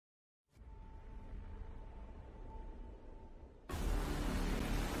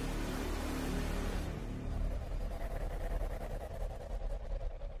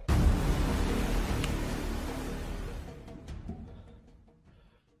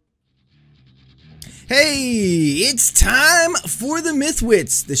Hey, it's time for the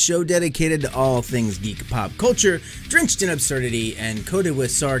MythWits, the show dedicated to all things geek pop culture, drenched in absurdity and coated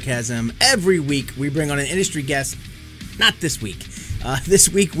with sarcasm. Every week we bring on an industry guest. Not this week. This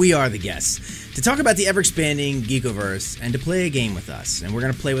week we are the guests to talk about the ever-expanding Geekoverse and to play a game with us. And we're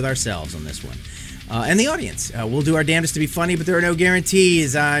going to play with ourselves on this one. And the audience. We'll do our damnedest to be funny, but there are no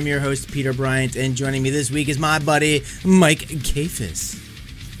guarantees. I'm your host, Peter Bryant, and joining me this week is my buddy, Mike Kafis.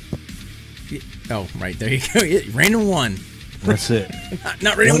 Oh, right, there you go. Random one. That's it.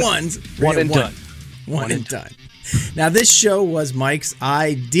 not random ones. One and done. One and done. Now, this show was Mike's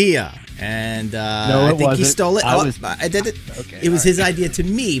idea, and no, I think he stole it. I did it. Okay, it was his idea to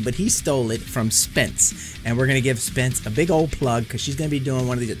me, but he stole it from Spence, and we're going to give Spence a big old plug because she's going to be doing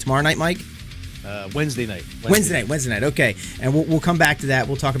one of these tomorrow night, Mike. Wednesday night. Wednesday night. Okay, and we'll come back to that.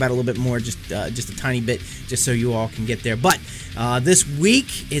 We'll talk about it a little bit more, just a tiny bit, just so you all can get there. But this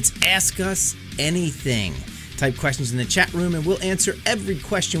week, it's Ask Us Anything. Type questions in the chat room, and we'll answer every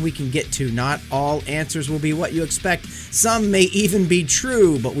question we can get to. Not all answers will be what you expect. Some may even be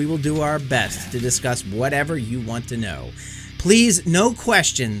true, but we will do our best to discuss whatever you want to know. Please, no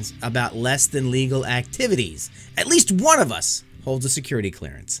questions about less than legal activities. At least one of us holds a security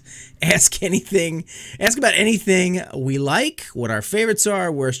clearance. Ask anything. Ask about anything we like, what our favorites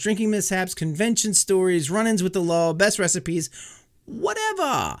are, worst drinking mishaps, convention stories, run-ins with the law, best recipes,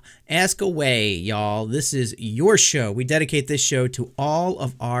 whatever. Ask away, y'all. This is your show. We dedicate this show to all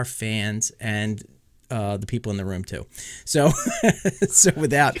of our fans and the people in the room too. So, so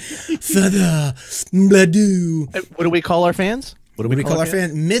without further ado, what do we call our fans? What do we call our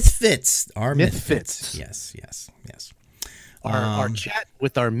fans? MythWits. Our MythWits. Yes. Our chat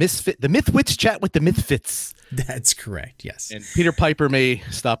with our misfit, the MythWits chat with the MythWits. That's correct. Yes. And Peter Piper may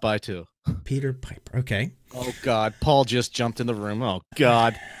stop by too. Peter Piper. Okay. Oh God, Paul just jumped in the room. Oh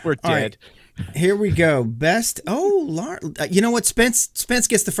God, we're dead. Right. Here we go. Best. Oh, Laura. You know what? Spence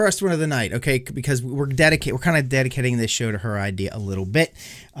gets the first one of the night. Okay, because we're kind of dedicating this show to her idea a little bit.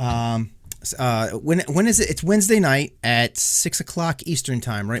 When is it? It's Wednesday night at 6 o'clock Eastern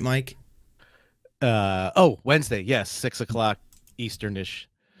time, right, Mike? Wednesday, yes, 6 o'clock Easternish.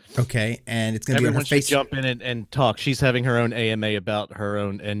 Okay, and it's going to be on her Everyone should jump in and talk. She's having her own AMA about her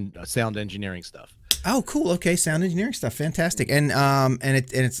own and sound engineering stuff. Oh, cool. Okay, sound engineering stuff, fantastic. And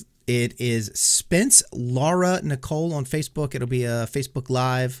it is Spence Laura Nicole on Facebook. It'll be a Facebook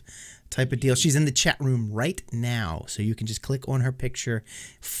Live type of deal. She's in the chat room right now, so you can just click on her picture,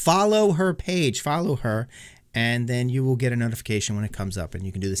 follow her page, follow her, and then you will get a notification when it comes up. And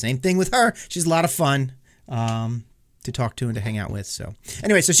you can do the same thing with her. She's a lot of fun to talk to and to hang out with. So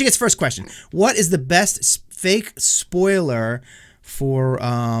anyway, so she gets first question. What is the best fake spoiler for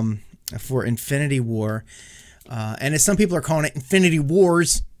Infinity War? And as some people are calling it Infinity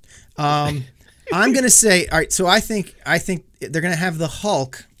Wars, I'm going to say, all right, so I think they're going to have the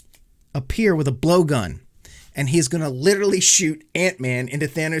Hulk appear with a blowgun. And he's going to literally shoot Ant-Man into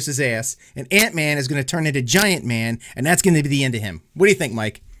Thanos' ass. And Ant-Man is going to turn into Giant Man. And that's going to be the end of him. What do you think,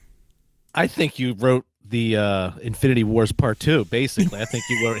 Mike? I think you wrote the Infinity Wars Part 2, basically. I think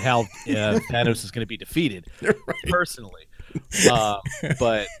you wrote how Thanos is going to be defeated, right. Personally.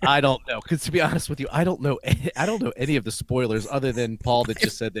 But I don't know. Because to be honest with you, I don't know any of the spoilers other than Paul that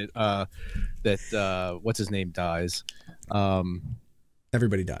just said that what's his name dies.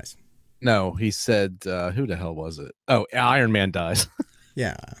 Everybody dies. No, he said, who the hell was it? Oh, Iron Man dies.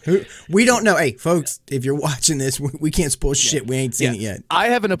 Yeah. We don't know. Hey, folks, if you're watching this, we can't spoil shit. We ain't seen it yet. I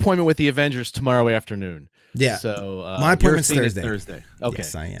have an appointment with the Avengers tomorrow afternoon. Yeah. So my appointment's Thursday. Okay.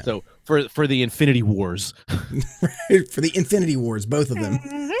 Yes, I am. So for the Infinity Wars. For the Infinity Wars, both of them.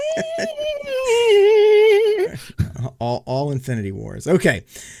 all Infinity Wars. Okay.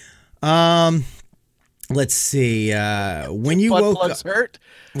 Let's see. When you woke up, hurt?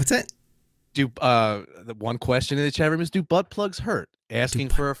 What's that? The one question in the chat room is, do butt plugs hurt? Asking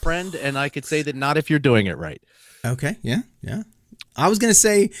for a friend, and I could say that not if you're doing it right. Okay, yeah. I was gonna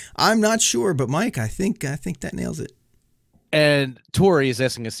say I'm not sure, but Mike, I think that nails it. And Tori is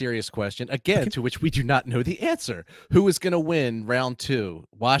asking a serious question again, to which we do not know the answer. Who is going to win round 2?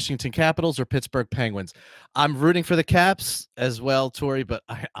 Washington Capitals or Pittsburgh Penguins? I'm rooting for the Caps as well, Tori, but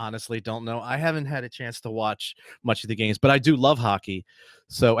I honestly don't know. I haven't had a chance to watch much of the games, but I do love hockey.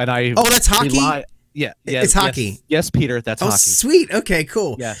 So, and I that's hockey. Yeah, it's hockey. Yes, Peter, that's hockey. Sweet. Okay,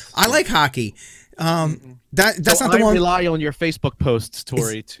 cool. Yes, I like hockey. That's so not the one. I rely on your Facebook posts,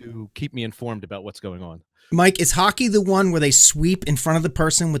 Tori, to keep me informed about what's going on. Mike, is hockey the one where they sweep in front of the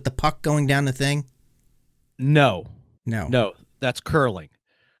person with the puck going down the thing? No, no, that's curling.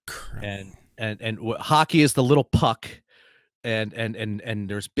 And hockey is the little puck and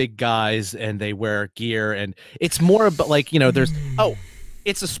there's big guys and they wear gear, and it's more about like, you know, there's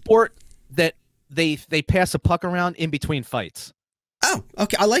it's a sport that they pass a puck around in between fights. Oh,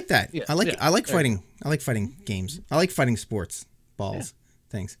 okay. I like that. Yeah, I like yeah. I like fighting. I like fighting games. I like fighting sports, balls,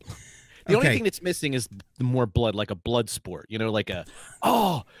 things. The only thing that's missing is more blood, like a blood sport, you know, like a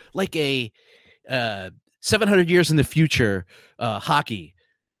 700 years in the future, hockey.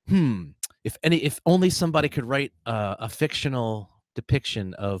 If only somebody could write a fictional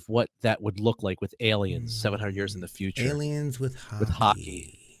depiction of what that would look like with aliens 700 years in the future. Aliens with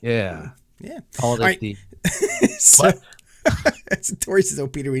hockey. Yeah. Yeah. Call it All right. the So, Tori says, "Oh,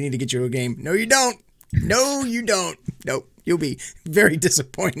 Peter, we need to get you a game." No, you don't. No, you don't. Nope. You'll be very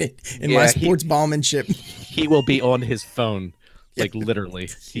disappointed in my sports ballmanship. He will be on his phone, like literally.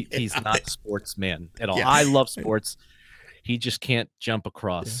 He's not a sportsman at all. Yeah. I love sports. He just can't jump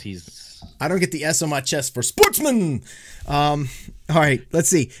across. I don't get the S on my chest for sportsman. All right, let's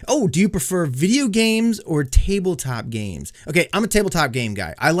see. Oh, do you prefer video games or tabletop games? Okay, I'm a tabletop game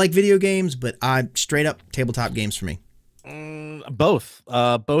guy. I like video games, but I'm straight up tabletop games for me. Both.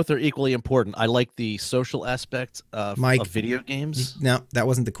 Both are equally important. I like the social aspect of video games. No, that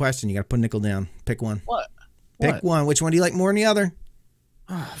wasn't the question. You got to put a nickel down. Pick one. What? Pick one. Which one do you like more than the other?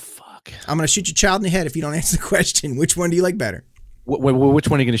 Oh, fuck. I'm going to shoot your child in the head if you don't answer the question. Which one do you like better? Which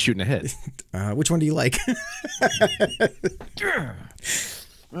one are you going to shoot in the head? Which one do you like?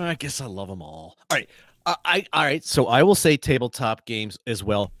 I guess I love them all. All right. All right. So I will say tabletop games as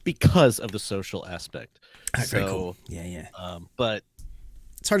well because of the social aspect. Very cool. Yeah. But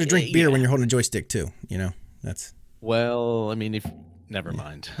it's hard to drink beer when you're holding a joystick too. You know, that's. Well, I mean, never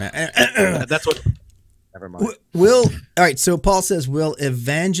mind. That's what. Never mind. All right. So Paul says, will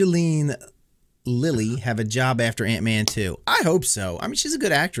Evangeline Lilly have a job after Ant-Man 2? I hope so. I mean, she's a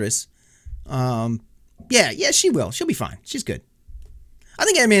good actress. Yeah, she will. She'll be fine. She's good. I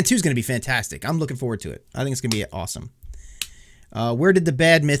think Ant-Man 2 is going to be fantastic. I'm looking forward to it. I think it's going to be awesome. Where did the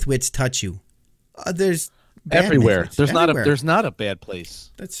bad MythWits touch you? There's everywhere. There's not a bad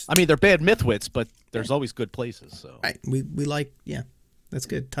place. I mean, they're bad MythWits, but there's always good places. So right. We like, yeah. That's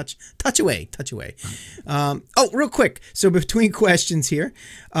good. Touch away. Oh, real quick. So between questions here,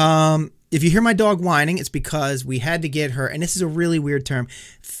 if you hear my dog whining, it's because we had to get her, and this is a really weird term,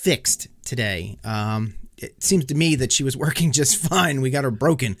 fixed today. It seems to me that she was working just fine. We got her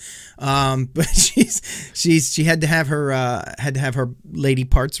broken, but she had to have her lady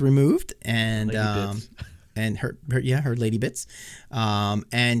parts removed, and her lady bits,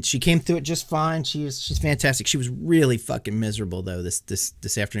 and she came through it just fine. She's fantastic. She was really fucking miserable though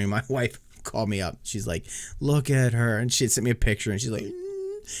this afternoon. My wife called me up. She's like, look at her, and she had sent me a picture, and she's like,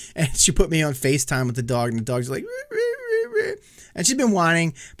 and she put me on FaceTime with the dog, and the dog's like, and she's been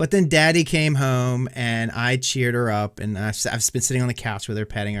whining. But then Daddy came home, and I cheered her up, and I've been sitting on the couch with her,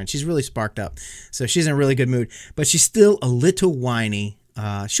 petting her, and she's really sparked up. So she's in a really good mood, but she's still a little whiny.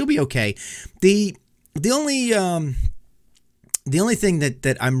 She'll be okay. The only thing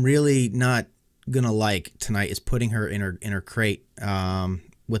that I'm really not gonna like tonight is putting her in her crate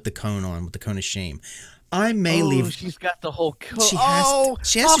with the cone on, with the cone of shame. I may leave. She's got the whole cone. She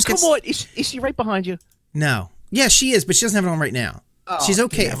has. Come on! Is she right behind you? No. Yeah, she is, but she doesn't have it on right now. She's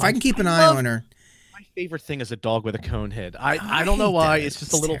okay. If I can keep an eye on her. My favorite thing is a dog with a cone head. I don't know why. It's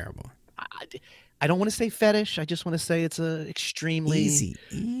just a little terrible. I don't want to say fetish. I just want to say it's a extremely easy.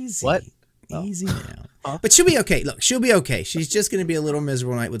 What? Easy now. But she'll be okay. Look, she'll be okay. She's just going to be a little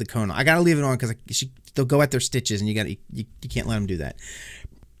miserable night with the cone on. I got to leave it on because they'll go at their stitches, and you can't let them do that.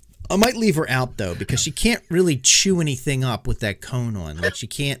 I might leave her out though because she can't really chew anything up with that cone on. Like she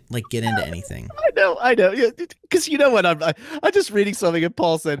can't get into anything. I know. Yeah, because you know what? I'm just reading something and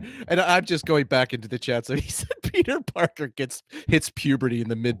Paul said, and I'm just going back into the chat. So he said Peter Parker hits puberty in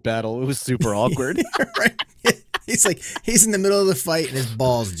the mid battle. It was super awkward. Right. He's like he's in the middle of the fight and his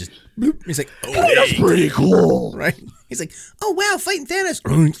balls just. Bloop. He's like, oh, that's pretty cool, right? He's like, oh wow, fighting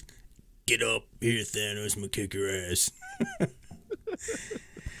Thanos. Get up here, Thanos. I'm gonna kick your ass.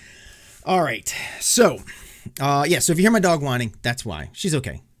 All right. So, so if you hear my dog whining, that's why. She's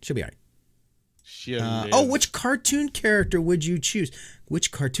okay. She'll be all right. Which cartoon character would you choose?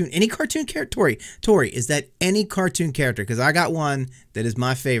 Which cartoon? Any cartoon character? Tori, is that any cartoon character? Because I got one that is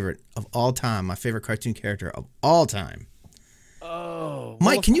my favorite of all time. My favorite cartoon character of all time. Oh,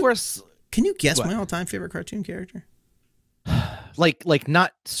 Mike, can you guess my all-time favorite cartoon character? Like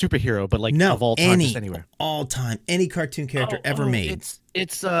not superhero, but like of all time, just anywhere. All time, any cartoon character ever made.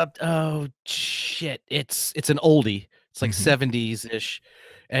 It's oh shit, it's an oldie. It's like 70s ish,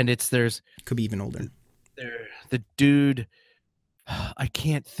 and could be even older. The dude, I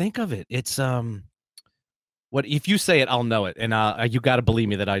can't think of it. It's What if you say it? I'll know it, and you got to believe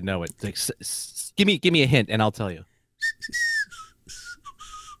me that I know it. Like, give me a hint, and I'll tell you.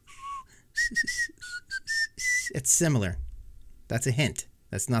 It's similar. That's a hint.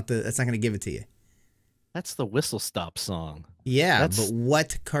 That's not going to give it to you. That's the Whistle Stop song. Yeah, but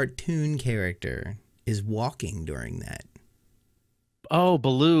what cartoon character is walking during that? Oh,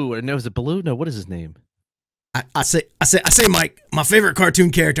 Baloo. Or no, is it Baloo? No, what is his name? I say, Mike, my favorite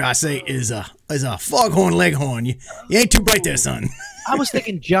cartoon character I say is a Foghorn Leghorn. You ain't too bright there, son. I was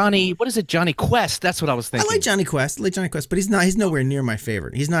thinking Johnny. What is it, Johnny Quest? That's what I was thinking. I like Johnny Quest. But he's nowhere near my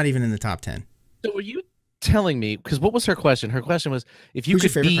favorite. He's not even in the top 10. So were you telling me? Because what was her question? Her question was, if you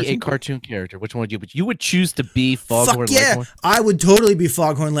could be a cartoon character, which one would you? But you would choose to be Foghorn Leghorn. I would totally be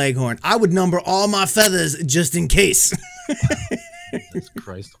Foghorn Leghorn. I would number all my feathers just in case. Jesus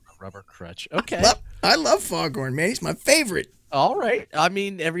Christ. Rubber crutch. Okay. I love Foghorn, man. He's my favorite. All right. I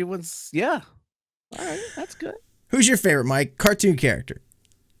mean, everyone's, yeah. All right. That's good. Who's your favorite, Mike? Cartoon character.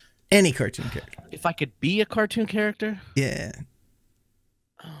 Any cartoon character. If I could be a cartoon character? Yeah.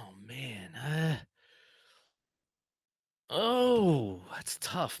 Oh, man. Oh, that's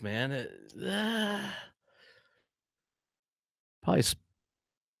tough, man. Probably,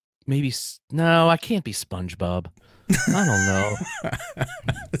 maybe, no, I can't be SpongeBob. I don't know.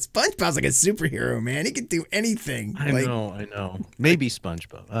 SpongeBob's like a superhero, man. He can do anything. I know. Maybe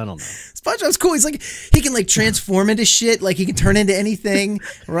SpongeBob. I don't know. SpongeBob's cool. He's like, he can like transform into shit. Like he can turn into anything,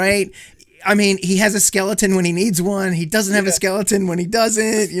 right? I mean, he has a skeleton when he needs one. He doesn't have a skeleton when he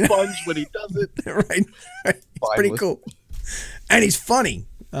doesn't. You know? Sponge when he doesn't. right. He's pretty cool. And he's funny.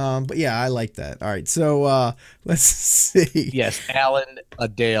 But yeah, I like that. All right, so let's see. Yes, Alan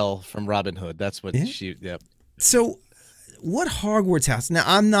Adale from Robin Hood. That's what she. Yep. So, what Hogwarts house? Now,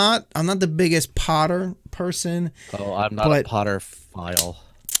 I'm not the biggest Potter person. Oh, I'm not a Potter file.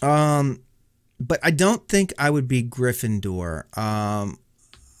 But I don't think I would be Gryffindor.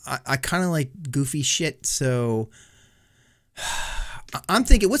 I kind of like goofy shit, so I'm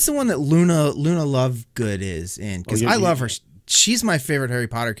thinking, what's the one that Luna Lovegood is in? Because I love her. She's my favorite Harry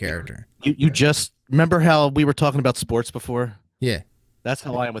Potter character. You just remember how we were talking about sports before? Yeah. That's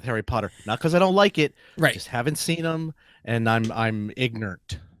how I am with Harry Potter. Not because I don't like it, right? Just haven't seen them, and I'm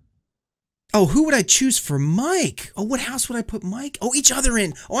ignorant. Oh, who would I choose for Mike? Oh, what house would I put Mike? Oh, each other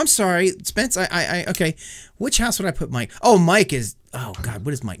in. Oh, I'm sorry, Spence. Okay. Which house would I put Mike? Oh, Mike is. Oh God,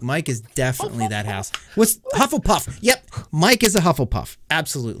 what is Mike? Mike is definitely that house. What's Hufflepuff? Yep, Mike is a Hufflepuff.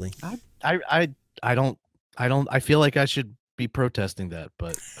 Absolutely. I feel like I should be protesting that,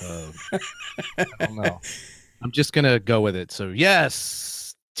 but I don't know. I'm just gonna go with it. So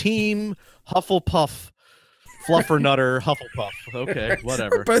yes, Team Hufflepuff, Fluffernutter, Hufflepuff. Okay,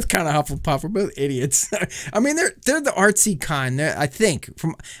 whatever. We're both kind of Hufflepuff. We're both idiots. I mean, they're the artsy kind. I think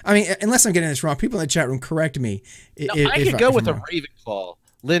unless I'm getting this wrong, people in the chat room correct me. No, I could go with a Ravenclaw.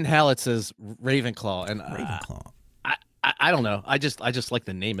 Lynn Hallett says Ravenclaw, and Ravenclaw. I don't know. I just like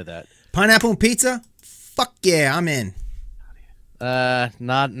the name of that. Pineapple and pizza. Fuck yeah, I'm in.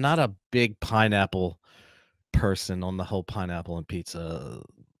 Not a big pineapple person on the whole pineapple and pizza.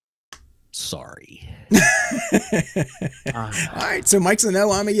 Sorry. All right, so Mike's a no,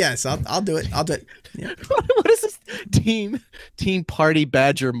 I'm a yes. I'll do it. Yeah. What is this? Team Party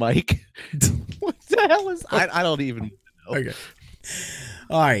Badger Mike? What the hell is? I don't even know. Okay.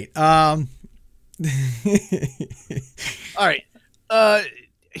 All right. All right.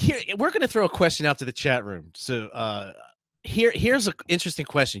 Here we're gonna throw a question out to the chat room. So here's an interesting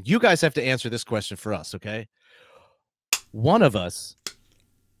question. You guys have to answer this question for us, okay? One of us,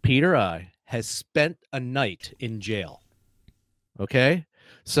 Peter I, has spent a night in jail. Okay?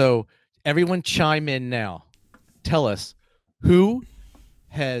 So everyone chime in now. Tell us who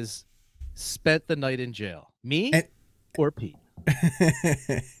has spent the night in jail. Me or Pete?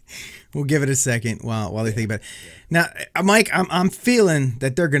 We'll give it a second while they think about it. Now, Mike, I'm feeling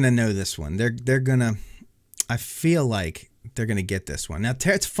that they're gonna know this one. They're gonna. I feel like they're gonna get this one. Now,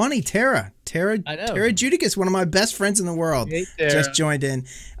 it's funny. Tara Judicus, one of my best friends in the world, just joined in.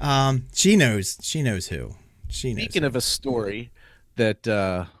 She knows who. Speaking of a story that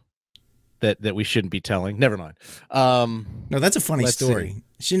that we shouldn't be telling. Never mind. No, that's a funny story. See.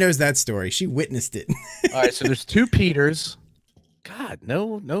 She knows that story. She witnessed it. All right, so there's two Peters. God,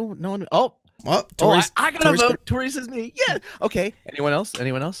 no. Oh, I got a vote. Tori says me. Yeah. Okay. Anyone else?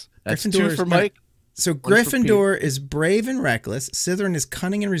 That's two for Mike. So Gryffindor is brave and reckless. Slytherin is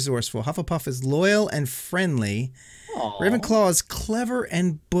cunning and resourceful. Hufflepuff is loyal and friendly. Aww. Ravenclaw is clever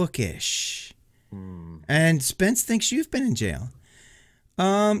and bookish. And Spence thinks you've been in jail.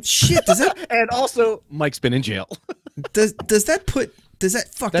 Shit. Does that? And also, Mike's been in jail. Does that put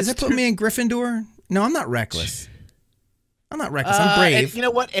me in Gryffindor? No, I'm not reckless. I'm not reckless. I'm brave. You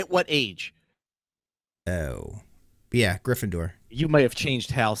know what? At what age? Oh, yeah, Gryffindor. You may have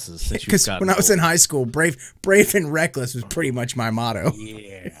changed houses since you've Because gotten when I was in older. high school, brave and reckless was pretty much my motto.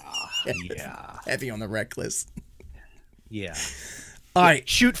 Yeah, yeah, Heavy on the reckless. yeah. All right,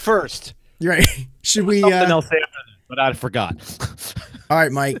 Shoot first. you're right. Should we? Something else after that, but I forgot. All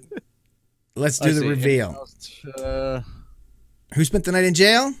right, Mike. Let's do the reveal. Who spent the night in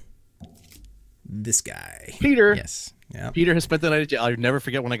jail? This guy. Peter. Yes. Yep. Peter has spent the night in jail. I'll never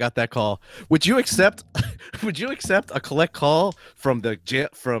forget when I got that call. Would you accept? Would you accept a collect call from the jail,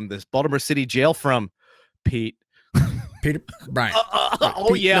 from this Baltimore City jail from Pete? Peter Bryant.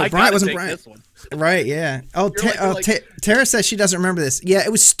 Oh Pete, yeah, no, I Bryant gotta wasn't take Bryant. this one. Right? Yeah. Oh, Tara says she doesn't remember this. Yeah,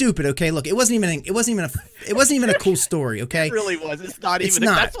 it was stupid. Okay, look, it wasn't even a cool story. Okay, It really was. It's not It's even.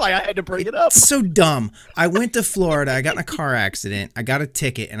 not. That's why I had to bring it up. It's so dumb. I went to Florida. I got in a car accident. I got a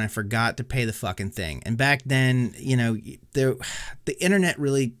ticket, and I forgot to pay the fucking thing. And back then, you know, the internet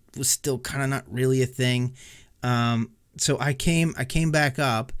really was still kind of not really a thing. So I came back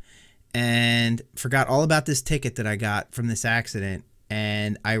up and forgot all about this ticket that I got from this accident.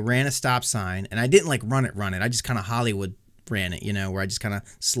 And I ran a stop sign, and I didn't like run it. I just kind of Hollywood ran it, you know, where I just kind of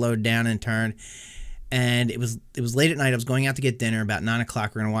slowed down and turned. And it was late at night. I was going out to get dinner about 9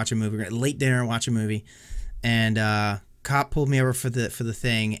 o'clock. We're gonna watch a movie. We're gonna late dinner and watch a movie. And cop pulled me over for the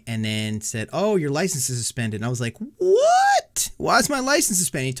thing, and then said, "Oh, your license is suspended." And I was like, "What? Why is my license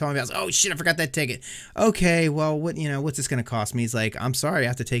suspended?" He told me, I was, "Oh shit, I forgot that ticket." Okay, well, what's this gonna cost me? He's like, "I'm sorry, I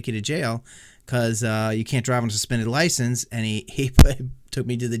have to take you to jail because you can't drive on a suspended license." And he took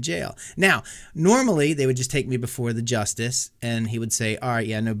me to the jail. Now, normally they would just take me before the justice, and he would say, "All right,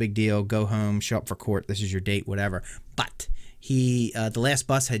 yeah, no big deal. Go home, show up for court. This is your date, whatever." But the last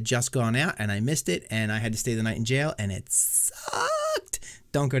bus had just gone out, and I missed it, and I had to stay the night in jail, and it sucked.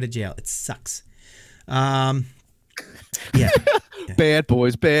 Don't go to jail. It sucks. Yeah. Bad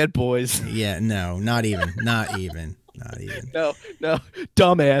boys, bad boys. Yeah, no, not even. Not even. No,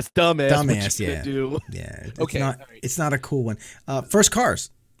 dumbass. Dumbass, What you yeah. gonna do? Yeah. Okay, It's not a cool one. First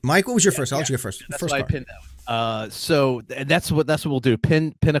cars. Mike, what was your first? I'll let you go first. That's First why car. I pinned that. So and that's what we'll do.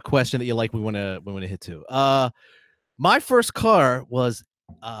 Pin a question that you like. We want to hit to. My first car was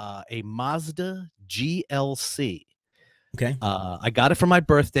a Mazda GLC. Okay. I got it for my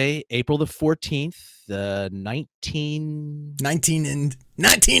birthday, April the 14th, 19 and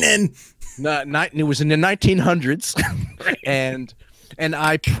it was in the 1900s, and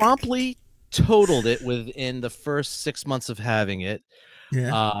I promptly totaled it within the first 6 months of having it.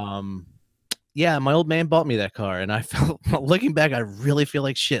 Yeah. Yeah, my old man bought me that car, and I felt, looking back, I really feel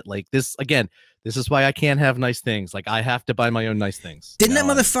like shit. Like this again. This is why I can't have nice things. Like I have to buy my own nice things. Didn't that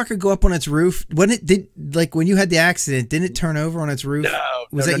motherfucker go up on its roof? When it did, like when you had the accident, didn't it turn over on its roof?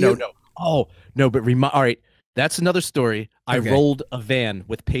 No. Oh no, but all right. That's another story. I Okay. rolled a van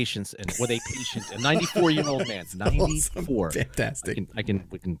with patience and with a patient, a 94-year-old man. 94. Awesome. Fantastic. We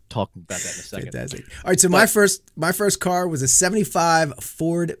can talk about that in a second. Fantastic. All right, so my first car was a '75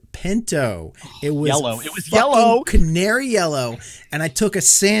 Ford Pinto. It was Yellow. It was fucking yellow. canary yellow, and I took a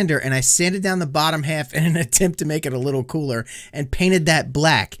sander and I sanded down the bottom half in an attempt to make it a little cooler, and painted that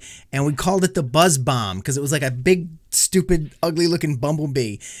black. And we called it the Buzz Bomb because it was like a big, stupid, ugly-looking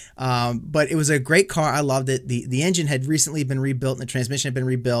bumblebee. But it was a great car. I loved it. The engine had recently been rebuilt, and the transmission had been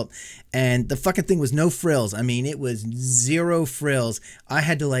rebuilt, and the fucking thing was no frills. I mean, it was zero frills. I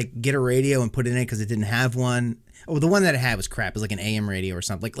had to like get a radio and put it in because it didn't have one. Oh, the one that it had was crap. It was like an AM radio or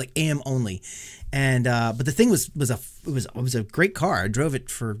something, like AM only. And but the thing was a great car. I drove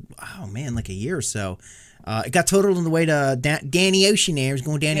it for like a year or so. It got totaled on the way to Danny Ocean. There, it was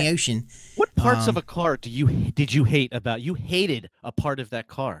going Danny Ocean. What parts of a car did you hate about? You hated a part of that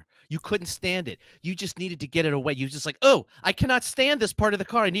car. You couldn't stand it. You just needed to get it away. You were just like, oh, I cannot stand this part of the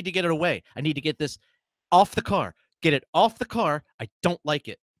car. I need to get it away. I need to get this off the car. Get it off the car. I don't like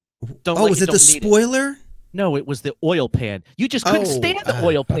it. Was it the spoiler? No, it was the oil pan. You just couldn't stand the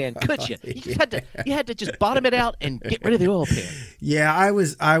oil pan, could you? You just had to just bottom it out and get rid of the oil pan. Yeah, I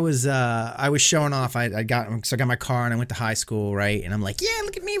was showing off. I got my car and I went to high school, right? And I'm like, yeah,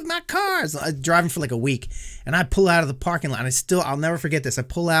 look at me with my car. I was driving for like a week, and I pull out of the parking lot. And I'll never forget this. I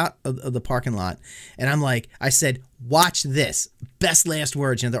pull out of the parking lot, and I'm like, I said, watch this. Best last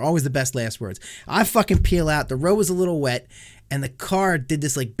words. You know, they're always the best last words. I fucking peel out. The road was a little wet, and the car did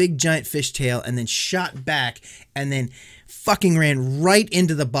this like big giant fishtail and then shot back and then fucking ran right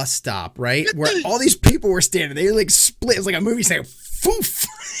into the bus stop, right? Where all these people were standing. They were like split. It was like a movie saying, foof.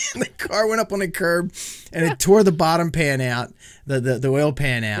 And the car went up on the curb and it tore the bottom pan out, the oil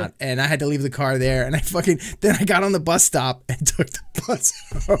pan out. And I had to leave the car there. And then I got on the bus stop and took the bus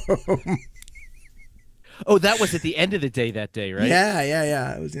home. Oh, that was at the end of the day that day, right?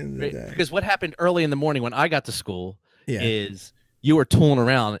 Yeah. It was the end of the day. Because what happened early in the morning when I got to school is you were tooling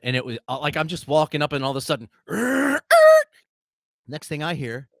around, and it was like I'm just walking up, and all of a sudden, next thing I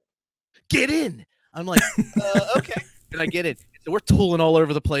hear, get in. I'm like, okay, and I get it. So we're tooling all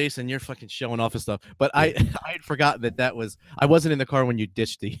over the place, and you're fucking showing off and stuff. But I had forgotten that was I wasn't in the car when you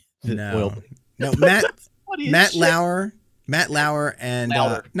ditched the oil. No, Matt Lauer. Matt Lauer and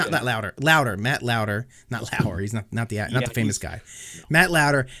Louder. Not Louder. Matt Lauder, not Lauer. He's not the famous guy. Matt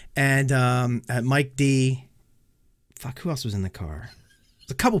Lauder and Mike D. Fuck, who else was in the car? There's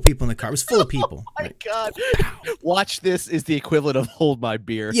a couple people in the car. It was full of people. Oh my God! Watch this is the equivalent of hold my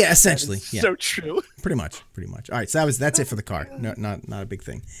beer. Yeah, essentially. So true. Pretty much. All right, so that's it for the car. No, not a big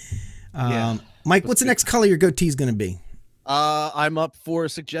thing. Mike, what's the next color your goatee is going to be? I'm up for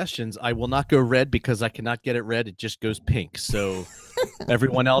suggestions. I will not go red because I cannot get it red. It just goes pink. So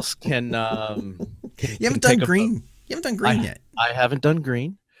everyone else can. You haven't done green. You haven't done green yet. I haven't done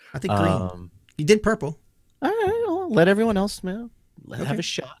green. I think green. You did purple. All right. Well, let everyone else have a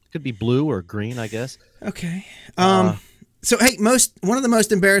shot. Could be blue or green, I guess. Okay. So hey, one of the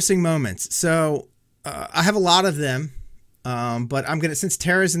most embarrassing moments. So I have a lot of them. But since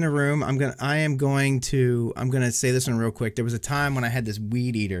Tara's in the room, I'm gonna say this one real quick. There was a time when I had this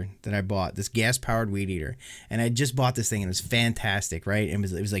weed eater that I bought, this gas-powered weed eater, and I just bought this thing and it was fantastic, right? It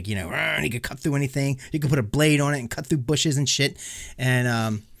was like, you could cut through anything. You could put a blade on it and cut through bushes and shit.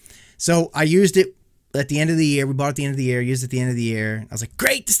 And so I used it at the end of the year. We bought it at the end of the year, used it at the end of the year. I was like,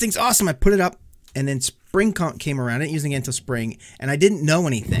 great, this thing's awesome. I put it up, and then spring came around. I didn't use it again until spring, and I didn't know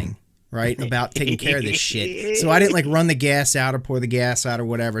anything. Right, about taking care of this shit. So I didn't like run the gas out or pour the gas out or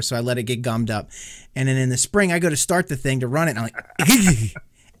whatever. So I let it get gummed up. And then in the spring, I go to start the thing to run it. And I'm like,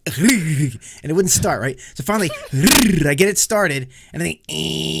 and it wouldn't start, right? So finally, I get it started. And then,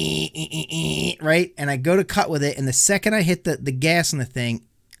 right? And I go to cut with it. And the second I hit the gas on the thing,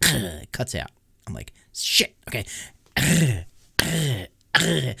 it cuts out. I'm like, shit, okay.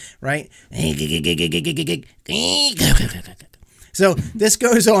 Right? So this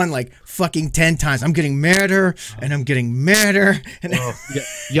goes on like fucking 10 times. I'm getting madder and I'm getting madder. And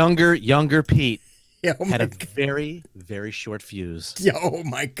younger Pete had a God. very, very short fuse. Oh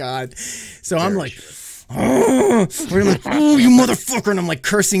my God. So I'm like, oh, you motherfucker. And I'm like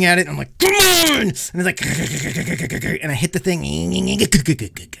cursing at it. I'm like, come on. And it's like, and I hit the thing. And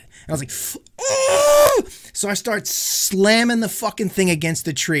I was like, oh. So I start slamming the fucking thing against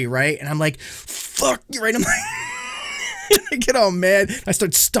the tree, right? And I'm like, fuck you, right? I'm like, I get all mad. I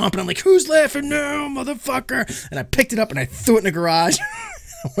start stomping. I'm like, who's laughing now, motherfucker? And I picked it up and I threw it in the garage.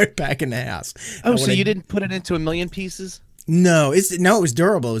 I went back in the house. Oh, so you didn't put it into a million pieces? No, it was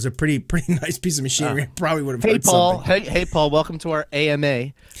durable. It was a pretty nice piece of machinery. Probably would have hurt something. Hey, Paul. Welcome to our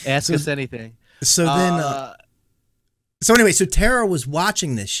AMA. Ask us anything. So then, so anyway, so Tara was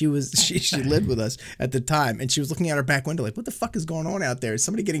watching this. She lived with us at the time, and she was looking out her back window like, what the fuck is going on out there? Is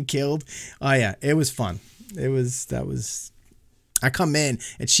somebody getting killed? Oh yeah, it was fun. I come in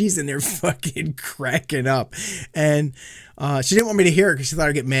and she's in there fucking cracking up, and she didn't want me to hear her because she thought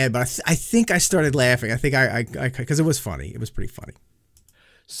I'd get mad, but I think I started laughing. I think I because it was funny. It was pretty funny.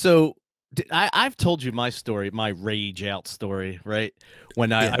 So I've told you my story, my rage out story, right?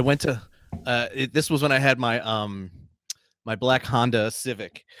 When I went to, this was when I had my my black Honda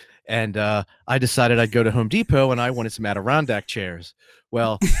Civic, and I decided I'd go to Home Depot and I wanted some Adirondack chairs.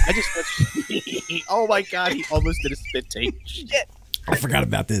 Well, I just went, oh my God, he almost did a spit take. Shit. I forgot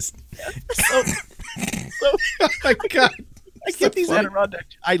about this. So oh my God. I get these Adirondack.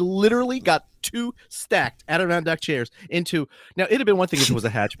 I literally got 2 stacked Adirondack chairs into. Now, it'd have been one thing if it was a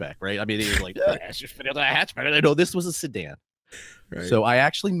hatchback, right? I mean, it was like, it's just fit into a hatchback. I know this was a sedan. Right. So I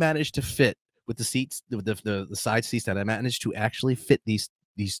actually managed to fit with the seats, the side seats, that I managed to actually fit these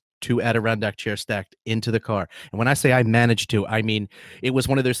 2 Adirondack chairs stacked into the car. And when I say I managed to, I mean, it was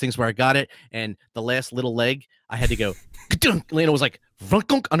one of those things where I got it, and the last little leg, I had to go, Lena was like,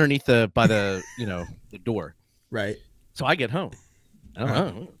 underneath by the door. Right. So I get home. I don't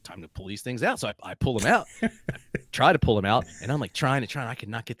know, time to pull these things out. So I pull them out. I try to pull them out, and I'm like trying. I could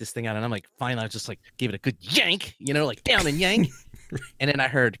not get this thing out. And I'm like, finally, I just like gave it a good yank, like down and yank. And then I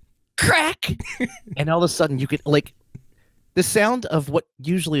heard crack. And all of a sudden you could like, the sound of what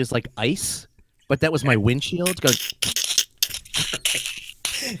usually is like ice, but that was my windshield going.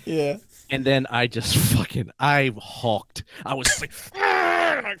 Yeah. And then I just I hawked. I was like,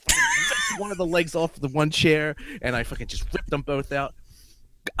 and I fucking ripped one of the legs off the one chair, and I fucking just ripped them both out.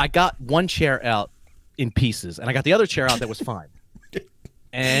 I got one chair out in pieces, and I got the other chair out that was fine.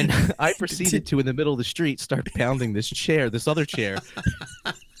 And I proceeded to, in the middle of the street, start pounding this other chair.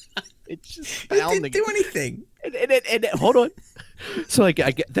 It's just It pounding. didn't do anything. And hold on. So I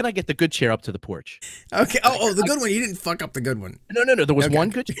get the good chair up to the porch. Okay. The good one. You didn't fuck up the good one. No. There was one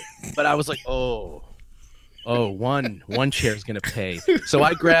good chair, but I was like, one chair is gonna pay. So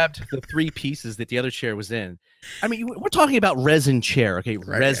I grabbed the 3 pieces that the other chair was in. I mean, we're talking about resin chair, okay?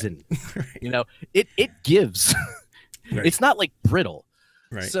 Right, resin. right. You know, it gives. Right. It's not like brittle.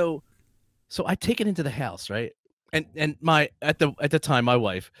 Right. So I take it into the house, right? And my at the time my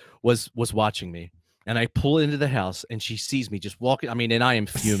wife was watching me, and I pull into the house and she sees me just walking. I mean, and I am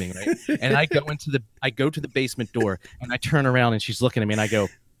fuming, right? And I go to the basement door and I turn around and she's looking at me and I go,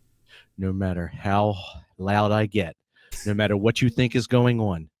 no matter how loud I get, no matter what you think is going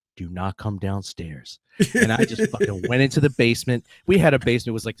on, do not come downstairs. And I just fucking went into the basement. We had a basement.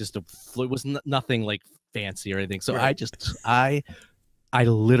 It was like just it was nothing like fancy or anything. So right. I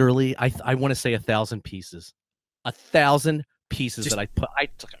literally, I want to say 1,000 pieces. 1,000 pieces that I put. I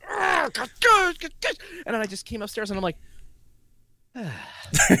took, and then I just came upstairs and I'm like,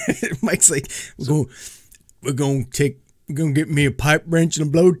 Mike's like, we're gonna get me a pipe wrench and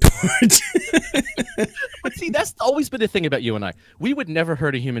a blowtorch. But see, that's always been the thing about you and I. We would never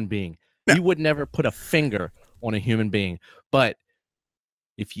hurt a human being. No. We would never put a finger on a human being. But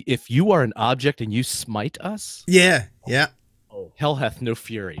if you are an object and you smite us, yeah. Oh, hell hath no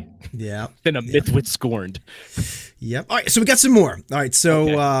fury. Yeah. Then a MythWit scorned. Yep. All right, so we got some more. All right,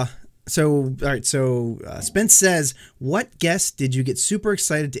 so Spence says, "What guest did you get super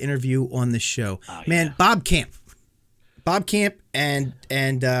excited to interview on the show?" Man, yeah. Bob Camp and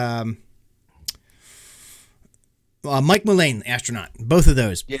Mike Mullane, astronaut. Both of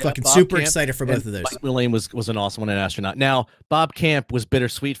those. Yeah, fucking Bob super Camp excited for both of those. Mike Mullane was an awesome one, an astronaut. Now, Bob Camp was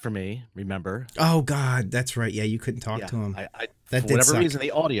bittersweet for me, remember? Oh, God, that's right. Yeah, you couldn't talk to him. For whatever reason,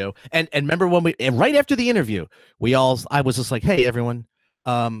 the audio. And remember when right after the interview, I was just like, hey, everyone,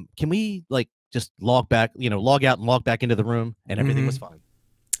 can we, like, just log out and log back into the room? And everything was fine.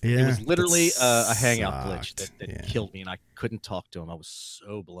 Yeah, it was literally a hangout glitch that killed me, and I couldn't talk to him. I was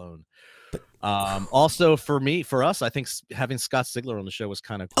so blown. Also for us, I think having Scott Sigler on the show was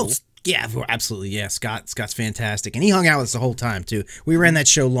kind of cool. Oh, yeah, absolutely. Yeah, Scott's fantastic, and he hung out with us the whole time too. We ran that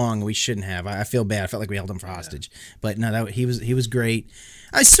show long. We shouldn't have. I feel bad. I felt like we held him for hostage, but no, he was great.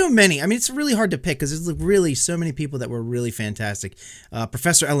 So many. I mean, it's really hard to pick because there's really so many people that were really fantastic.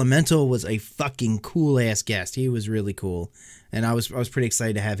 Professor Elemental was a fucking cool ass guest. He was really cool, and I was pretty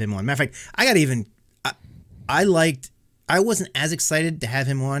excited to have him on. Matter of fact, I wasn't as excited to have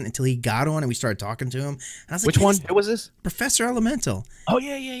him on until he got on and we started talking to him. And I was like, which one? Who was this? Professor Elemental. Oh,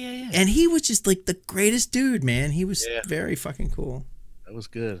 yeah. And he was just like the greatest dude, man. He was very fucking cool. That was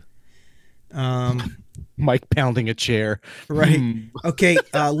good. Mike pounding a chair. Right. Okay.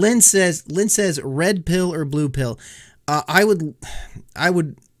 Lynn says red pill or blue pill. I would.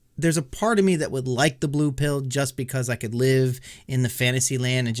 There's a part of me that would like the blue pill just because I could live in the fantasy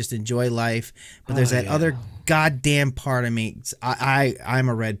land and just enjoy life. But there's that other goddamn part of me. I'm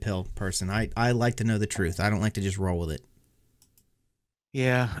a red pill person. I like to know the truth. I don't like to just roll with it.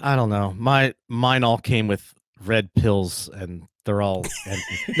 Yeah, I don't know. Mine all came with red pills, and they're all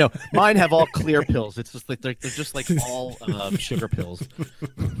empty. No, mine have all clear pills. It's just like they're just like all sugar pills,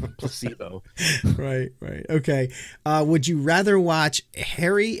 placebo. Right. Okay. Would you rather watch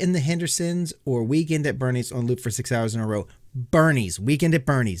Harry and the Hendersons or Weekend at Bernie's on loop for 6 hours in a row? Bernie's. Weekend at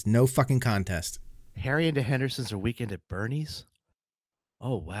Bernie's. No fucking contest. Harry and the Hendersons or Weekend at Bernie's?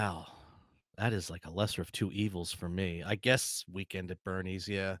 Oh wow, that is like a lesser of two evils for me. I guess Weekend at Bernie's.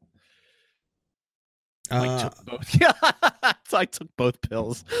 Yeah. I took both. Yeah, so I took both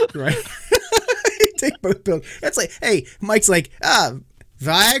pills. Right. Take both pills. That's like, hey, Mike's like,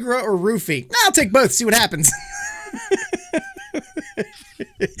 Viagra or roofie? No, I'll take both. See what happens.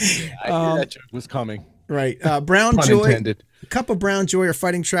 I knew that joke was coming. Right. Brown Pun Joy. Intended. Cup of Brown Joy or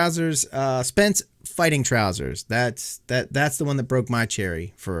Fighting Trousers. Spence, Fighting Trousers. That's the one that broke my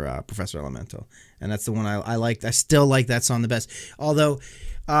cherry for Professor Elemental, and that's the one I liked. I still like that song the best. Although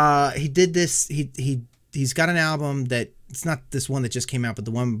he did this, he's got an album that it's not this one that just came out, but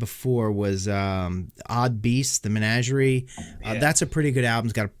the one before was Odd Beasts, the Menagerie. That's a pretty good album.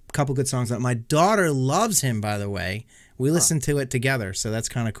 It's got a couple good songs on it. My daughter loves him, by the way. We listened to it together, so that's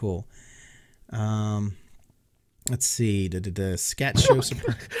kind of cool. Let's see. The Scat Show.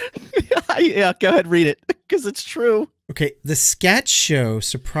 Yeah, go ahead, read it, because it's true. Okay, the Scat Show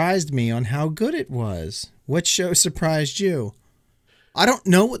surprised me on how good it was. What show surprised you? I don't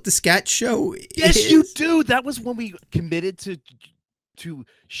know what the Scat Show is. Yes, you do. That was when we committed to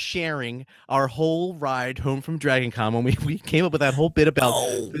sharing our whole ride home from DragonCon, when we came up with that whole bit about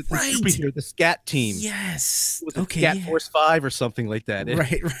the Scat team. Yes. It was Scat Force 5 or something like that.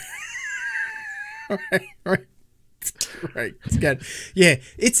 Right. right. Right. It's good. Yeah,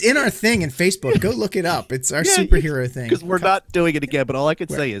 it's in our thing in Facebook. Go look it up. It's our superhero thing. Because we're not doing it again, but all I can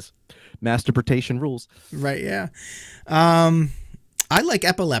say is masturbation rules. Right, yeah. I like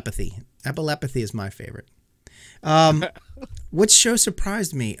epilepathy. Epilepathy is my favorite. What show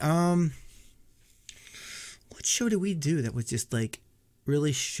surprised me? What show did we do that was just like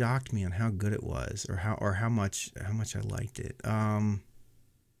really shocked me on how good it was, or how much I liked it?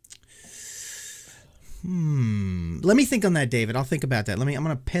 Let me think on that, David. I'll think about that. I'm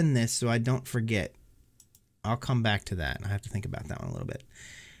gonna pin this so I don't forget. I'll come back to that. I have to think about that one a little bit.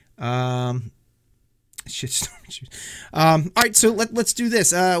 All right, so let's do this.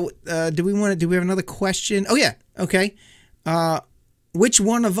 Do we have another question? Oh yeah. Okay. Which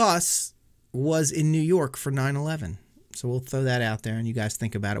one of us was in New York for 9/11? So we'll throw that out there and you guys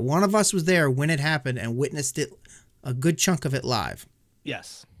think about it. One of us was there when it happened and witnessed it, a good chunk of it live.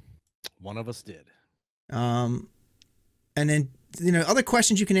 Yes. One of us did. And then, other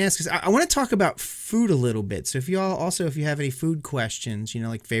questions you can ask is I want to talk about food a little bit. So if you have any food questions,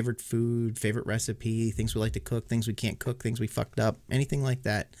 like favorite food, favorite recipe, things we like to cook, things we can't cook, things we fucked up, anything like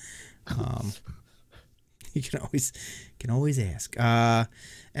that, you can always ask.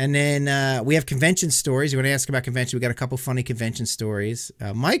 And then we have convention stories. You want to ask about convention? We got a couple funny convention stories.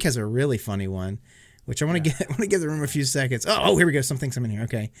 Mike has a really funny one, which I want to give the room a few seconds. Oh, here we go. Something's in here.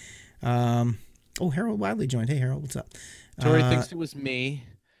 Okay. Harold Wiley joined. Hey, Harold, what's up? Tori thinks it was me.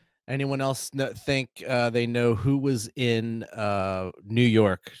 Anyone else think they know who was in New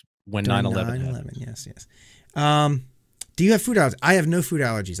York when 9/11 happened? Yes. Do you have food allergies? I have no food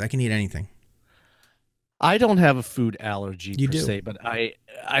allergies. I can eat anything. I don't have a food allergy per se, but I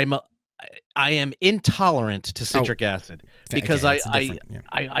am intolerant to citric acid because I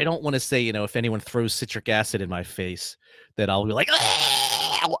don't want to say, if anyone throws citric acid in my face, that I'll be like,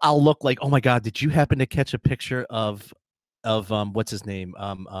 I'll look like, oh my God, did you happen to catch a picture of what's his name?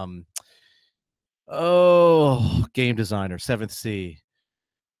 Game designer, Seventh Sea.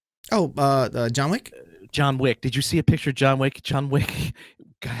 John Wick? John Wick. Did you see a picture of John Wick? John Wick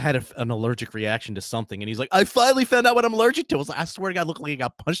had an allergic reaction to something, and he's like, I finally found out what I'm allergic to. I swear to God, looked like he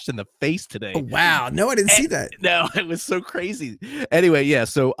got punched in the face today. Oh, wow. No, I didn't see that. No, it was so crazy. Anyway, yeah,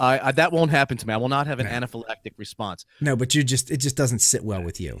 so I that won't happen to me. I will not have an anaphylactic response. No, but it just doesn't sit well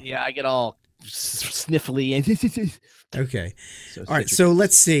with you. Yeah, I get all sniffly. Okay. All right, so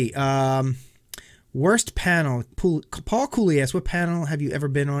let's see. Worst panel. Paul Cooley asks, what panel have you ever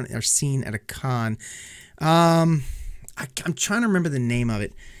been on or seen at a con? I'm trying to remember the name of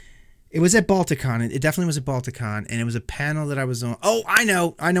it. It was at Balticon. It definitely was at Balticon, and it was a panel that I was on. Oh, I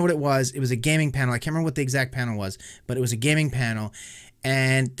know what it was. It was a gaming panel. I can't remember what the exact panel was, but it was a gaming panel,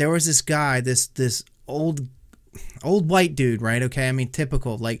 and there was this guy, this old white dude, right? Okay, I mean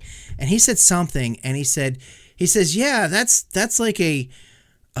typical, like, and he said something, and he says, yeah, that's like a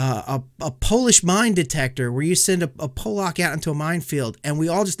Polish mine detector where you send a Polak out into a minefield, and we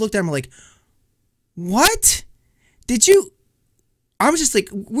all just looked at him like, what? Did you? I was just like,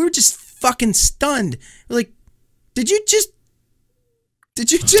 we were just fucking stunned. We're like, did you just do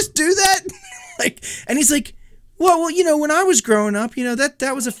that? Like, and he's like, well, when I was growing up,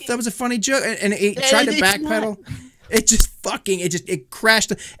 that was a funny joke, and he tried to backpedal. It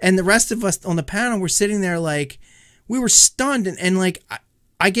crashed, and the rest of us on the panel were sitting there like, we were stunned, and like,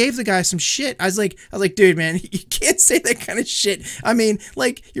 I gave the guy some shit. I was like, dude, man, you can't say that kind of shit. I mean,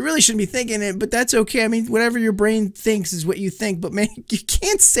 like, you really shouldn't be thinking it, but that's okay. I mean, whatever your brain thinks is what you think, but man, you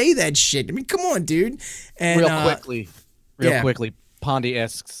can't say that shit. I mean, come on, dude. And real quickly, Pondy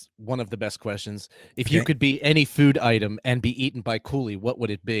asks one of the best questions. If you could be any food item and be eaten by Cooley, what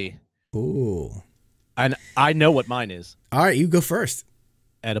would it be? Ooh. And I know what mine is. All right, you go first.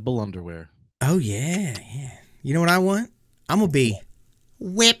 Edible underwear. Oh, yeah. You know what I want? I'm going to be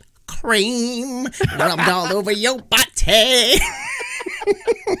whipped cream rubbed all over your body.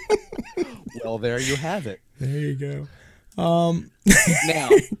 Well, there you have it. There you go. Now,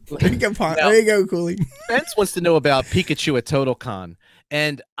 there you go, Cooley. Spence wants to know about Pikachu at TotalCon,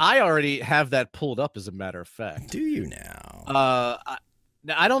 and I already have that pulled up, as a matter of fact. Do you now?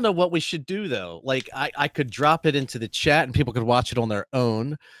 Now, I don't know what we should do, though. Like, I could drop it into the chat, and people could watch it on their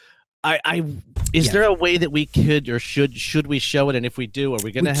own. Is there a way that we could, or should we show it? And if we do, are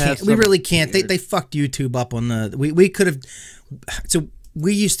we going to have? We really can't. They fucked YouTube up on the. We could have. So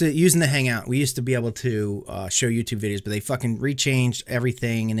we used to, using the Hangout, we used to be able to show YouTube videos, but they fucking rechanged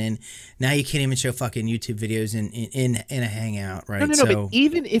everything, and then now you can't even show fucking YouTube videos in a Hangout, right? No. But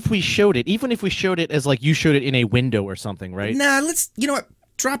even if we showed it as like you showed it in a window or something, right? Nah, you know what?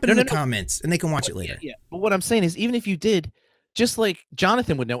 Drop it in the comments, and they can watch it later. Yeah. But what I'm saying is, even if you did, just like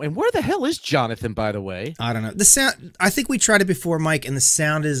Jonathan would know. And where the hell is Jonathan, by the way? I don't know. The sound. I think we tried it before, Mike, and the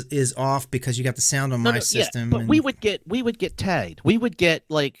sound is off because you got the sound on my system. Yeah, but we would get tagged. We would get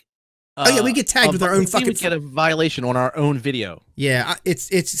like. Oh yeah, we get tagged with our own fucking. We would get a violation on our own video. Yeah,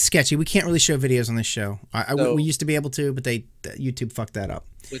 it's sketchy. We can't really show videos on this show. We used to be able to, but YouTube fucked that up.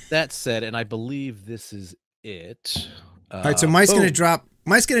 With that said, and I believe this is it. All right, so Mike's gonna drop.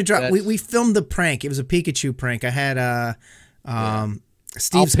 Mike's gonna drop. We filmed the prank. It was a Pikachu prank. I had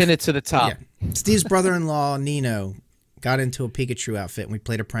Steve's. I'll pin it to the top. Yeah, Steve's brother-in-law Nino got into a Pikachu outfit, and we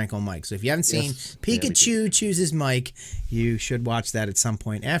played a prank on Mike. So if you haven't seen Pikachu chooses Mike, you should watch that at some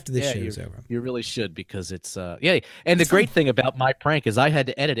point after the show's over. You really should, because it's yeah. And the great thing about my prank is I had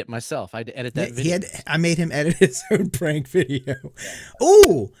to edit it myself. I had to edit that video. I made him edit his own prank video.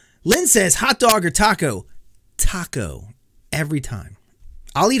 Oh, Lynn says hot dog or taco? Taco every time.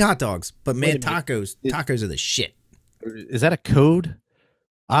 I'll eat hot dogs, but man, tacos are the shit. Is that a code?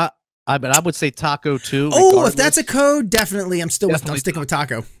 I would say taco too. Oh, if that's a code, definitely. I'm sticking with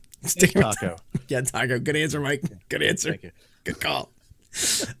taco. Sticking with taco. Yeah, taco. Good answer, Mike. Good answer. Thank you. Good call.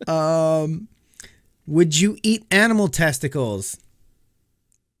 Would you eat animal testicles?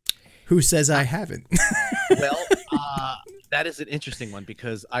 Who says I haven't? Well, that is an interesting one,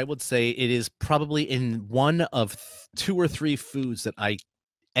 because I would say it is probably in one of 2 or 3 foods that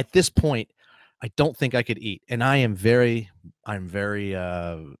at this point, I don't think I could eat. And I'm very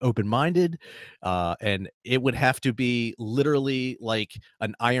open-minded, and it would have to be literally like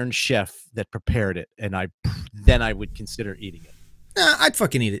an Iron Chef that prepared it, and then I would consider eating it. Nah, I'd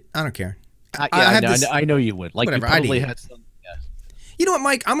fucking eat it. I don't care. I know you would. Like, whatever, you probably had some. Yeah. You know what,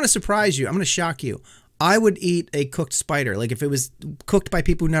 Mike? I'm going to surprise you. I'm going to shock you. I would eat a cooked spider. Like if it was cooked by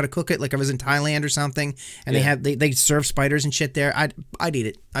people who know how to cook it, like I was in Thailand or something, and they serve spiders and shit there. I'd eat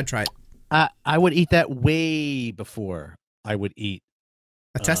it. I'd try it. I would eat that way before I would eat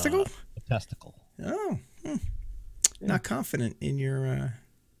a testicle. A testicle. Oh, not confident in your.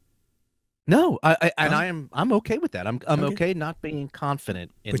 No, I'm okay with that. I'm okay not being confident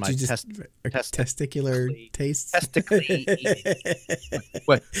in my testicular tastes.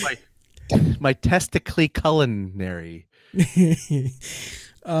 My testically culinary.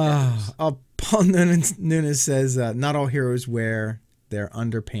 Paul Nunes says not all heroes wear their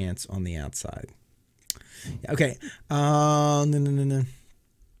underpants on the outside. Okay. No.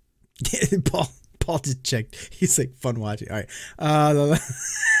 Paul just checked. He's like, fun watching. All right.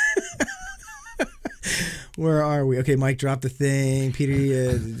 Where are we? Okay, Mike dropped the thing.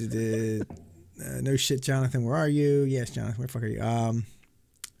 Peter, no shit, Jonathan. Where are you? Yes, Jonathan. Where the fuck are you?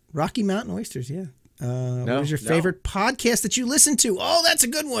 Rocky Mountain Oysters. Yeah. What is your favorite podcast that you listen to? Oh, that's a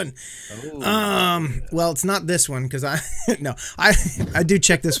good one. Oh, well, it's not this one because I do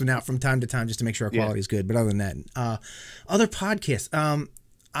check this one out from time to time just to make sure our quality is good. But other than that, other podcasts.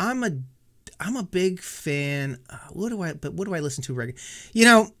 I'm a big fan. What do I listen to regularly? You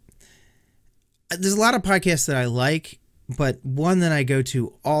know, there's a lot of podcasts that I like, but one that I go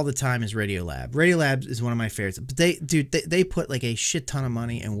to all the time is Radiolab. Radiolab is one of my favorites. But they put like a shit ton of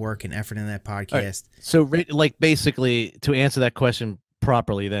money and work and effort in that podcast. Right. So, like, basically, to answer that question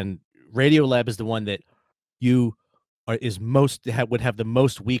properly, then Radiolab is the one that would have the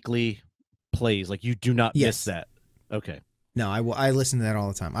most weekly plays. Like, you do not miss that. Okay. No, I listen to that all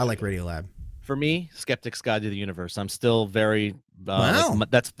the time. I like Radiolab. For me, Skeptic's Guide to the Universe. I'm still very wow. Like,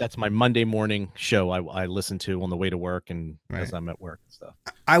 that's my Monday morning show. I listen to on the way to work and as I'm at work and stuff.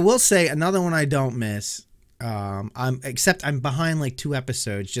 I will say another one I don't miss. Except I'm behind like 2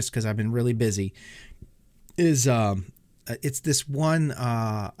 episodes just because I've been really busy. Is it's this one.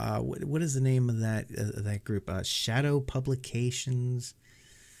 What is the name of that group? Shadow Publications.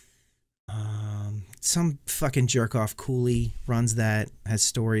 Some fucking jerk off Cooley runs that, has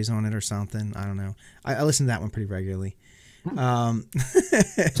stories on it or something. I don't know. I listen to that one pretty regularly.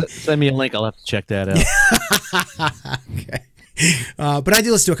 Send me a link. I'll have to check that out. Okay. But I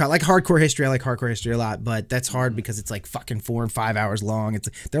do listen to like Hardcore History. I like Hardcore History a lot, but that's hard because it's like fucking 4 and 5 hours long.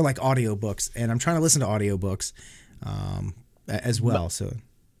 They're like audiobooks, and I'm trying to listen to audiobooks as well. So,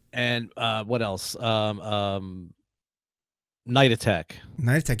 and what else? Night Attack.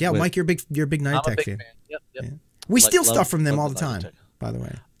 Night Attack. Yeah, Mike, you're a big Night Attack fan. Yep. Yeah. We steal stuff from them all the time, by the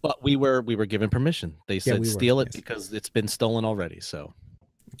way. But we were given permission. They said steal it because it's been stolen already. So,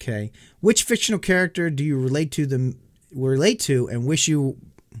 okay. Which fictional character do you relate to and wish you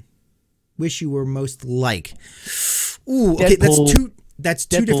were most like? Ooh, okay, Deadpool. That's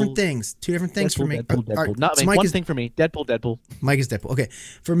two different things. 2 different things for me. Deadpool. Not one thing for me. Deadpool. Mike is Deadpool. Okay.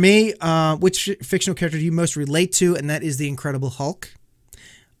 For me, which fictional character do you most relate to? And that is the Incredible Hulk.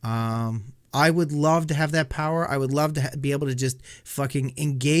 I would love to have that power. I would love to be able to just fucking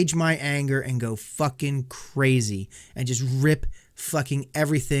engage my anger and go fucking crazy and just rip fucking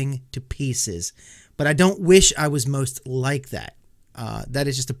everything to pieces. But I don't wish I was most like that. That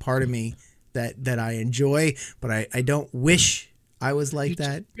is just a part of me that I enjoy, but I don't wish I was like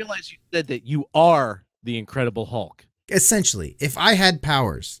that. You realize you said that you are the Incredible Hulk. Essentially, if I had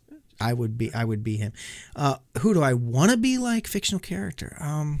powers, I would be him. Who do I want to be like? Fictional character.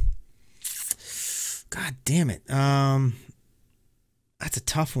 God damn it. That's a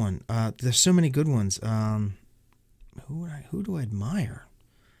tough one. There's so many good ones. Who do I admire?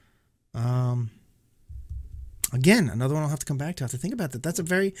 Again, another one I'll have to come back to. I have to think about that. That's a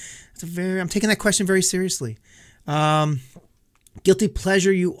very. I'm taking that question very seriously. Guilty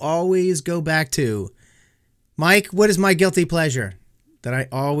pleasure you always go back to. Mike, what is my guilty pleasure that I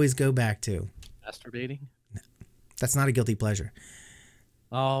always go back to? Masturbating? No, that's not a guilty pleasure.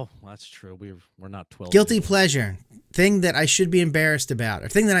 Oh, that's true. We're not 12. Guilty pleasure. Thing that I should be embarrassed about. Or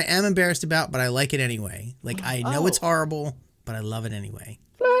thing that I am embarrassed about, but I like it anyway. Like, I know it's horrible, but I love it anyway.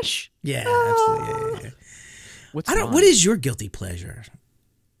 Flesh? Yeah, absolutely. Yeah. What is your guilty pleasure?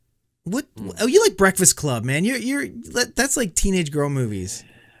 What? Oh, you like Breakfast Club, man. That's like teenage girl movies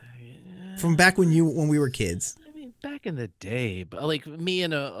from back when we were kids. I mean, back in the day, but like me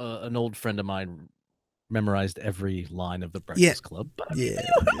and an old friend of mine memorized every line of the Breakfast Club. But I mean,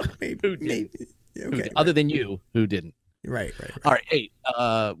 maybe. Okay, other than you, who didn't? Right. All right. Hey,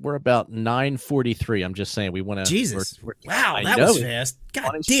 we're about 9:43. I'm just saying we want to. Jesus. Wow, that was fast.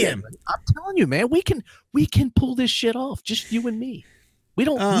 God damn. I'm telling you, man, we can pull this shit off. Just you and me. We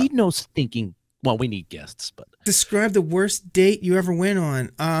don't need no stinking. Well, we need guests, but describe the worst date you ever went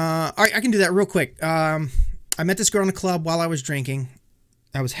on. All right, I can do that real quick. I met this girl in the club while I was drinking.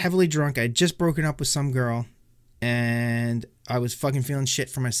 I was heavily drunk. I had just broken up with some girl, and I was fucking feeling shit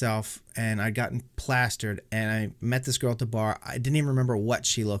for myself, and I'd gotten plastered, and I met this girl at the bar. I didn't even remember what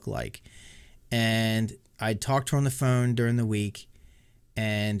she looked like, and I talked to her on the phone during the week,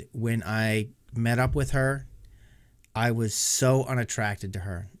 and when I met up with her, I was so unattracted to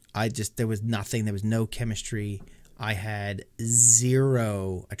her. There was nothing. There was no chemistry. I had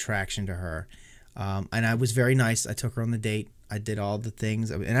zero attraction to her. And I was very nice. I took her on the date. I did all the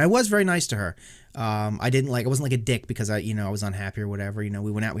things, and I was very nice to her. I wasn't like a dick because I was unhappy or whatever.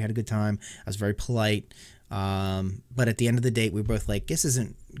 We went out, we had a good time. I was very polite. But at the end of the date, we were both like, this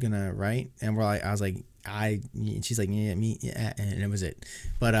isn't gonna, right? And she's like, yeah, me, yeah, and it was it.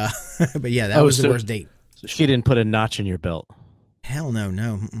 But, but yeah, that was the worst date. So she didn't put a notch in your belt. Hell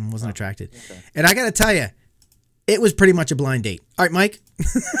no, wasn't attracted. Okay. And I got to tell you, it was pretty much a blind date. All right, Mike.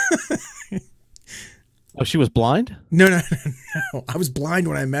 Oh, she was blind? No. I was blind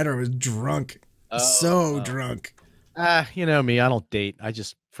when I met her. I was drunk. Drunk. You know me. I don't date. I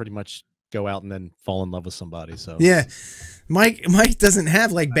just pretty much go out and then fall in love with somebody. So yeah, Mike doesn't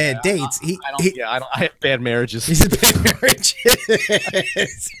have like bad dates. I have bad marriages. He's a bad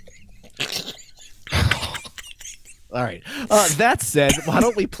marriages. All right. That said, why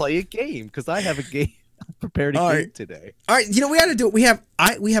don't we play a game? Because I have a game prepared game today. All right. We got to do it. We have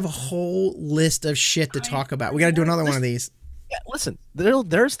a whole list of shit to talk about. We got to do another one of these. Yeah, listen,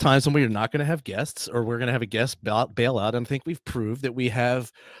 there's times when we're not going to have guests, or we're going to have a guest bail out. And I think we've proved that we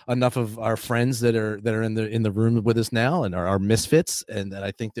have enough of our friends that are in the room with us now and are misfits, and that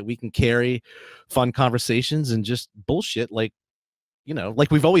I think that we can carry fun conversations and just bullshit like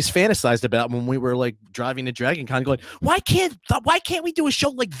we've always fantasized about when we were like driving to Dragon Con, going, why can't we do a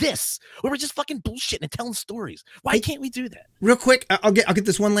show like this where we're just fucking bullshitting and telling stories? Why can't we do that? Real quick, I'll get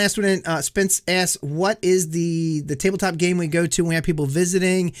this one last one in. Spence asks, what is the tabletop game we go to when we have people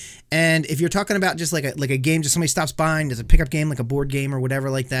visiting? And if you're talking about just like a game, just somebody stops by and does a pickup game, like a board game or whatever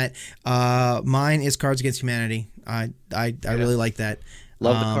like that, mine is Cards Against Humanity. I really like that.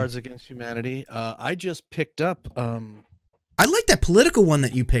 Love the Cards Against Humanity. I just picked up. I like that political one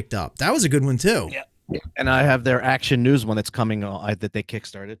that you picked up. That was a good one too. Yeah. And I have their action news one that's coming that they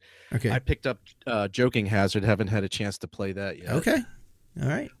kickstarted. Okay. I picked up Joking Hazard. Haven't had a chance to play that yet. Okay. All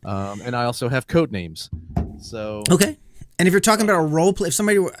right. And I also have Codenames. So okay. And if you're talking about a role play,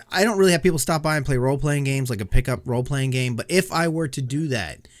 I don't really have people stop by and play role playing games like a pickup role playing game. But if I were to do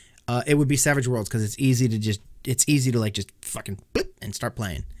that, it would be Savage Worlds because it's easy to just fucking blip and start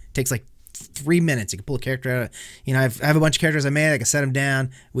playing. It takes like 3 minutes. You can pull a character out. I have a bunch of characters I made. I can set them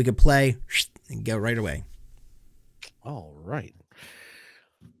down. We could play and go right away. All right.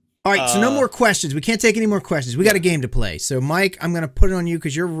 All right. So no more questions. We can't take any more questions. We got a game to play. So Mike, I'm going to put it on you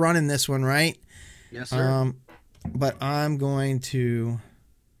because you're running this one, right? Yes, sir. But I'm going to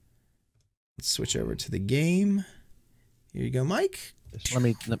switch over to the game. Here you go, Mike. Just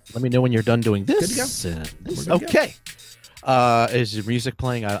let me know when you're done doing this. Good to go. Okay. Is your music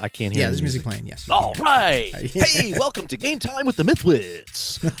playing? I can't hear. Yeah, there's music playing. Yes. All right. Hey, welcome to Game Time with the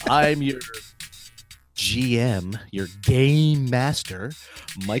MythWits. I'm your GM, your game master,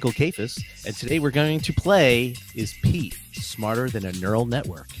 Michael Kafis, and today we're going to play Is Pete Smarter Than a Neural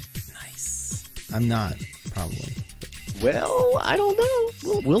Network? Nice. I'm not, probably. Well, I don't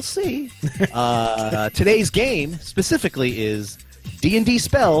know. We'll see. Today's game specifically is D&D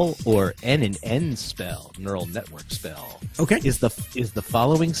spell or N spell, neural network spell. Okay. Is the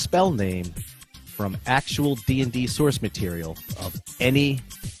following spell name from actual D&D source material of any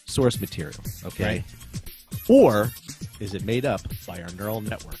source material? Okay. Right. Or is it made up by our neural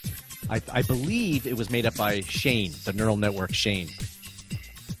network? I believe it was made up by Shane, the neural network Shane.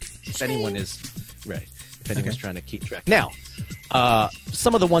 If anyone is right. If anyone's trying to keep track. Now,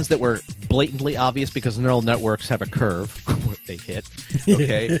 some of the ones that were blatantly obvious because neural networks have a curve where they hit,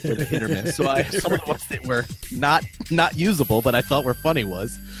 okay, with a hit or miss. So some of the ones that were not usable, but I thought were funny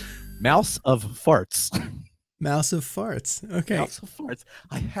was Mouse of Farts. Mouse of Farts. Okay. Mouse of Farts.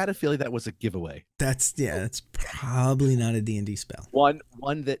 I had a feeling that was a giveaway. That's probably not a D&D spell. One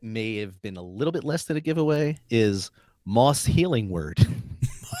that may have been a little bit less than a giveaway is Moss Healing Word.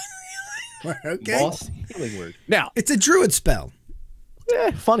 Okay. Moss Healing Word. Now, it's a druid spell.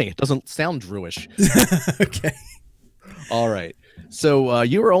 Funny. It doesn't sound Druish. Okay. All right. So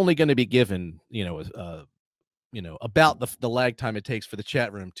you are only going to be given, about the lag time it takes for the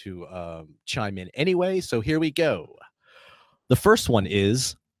chat room to chime in anyway. So here we go. The first one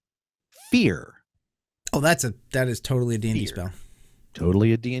is fear. Oh, that is totally a D&D spell.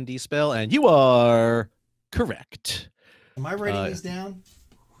 Totally a D&D spell, and you are correct. Am I writing these down?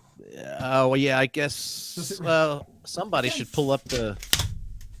 Well, yeah, I guess somebody should pull up the.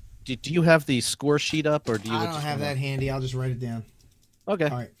 Do you have the score sheet up, or do you? I don't have that handy. I'll just write it down. Okay.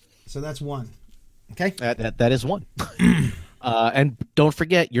 All right. So that's one. Okay. That is one. And don't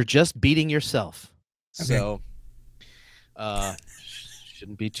forget, you're just beating yourself. Okay. So,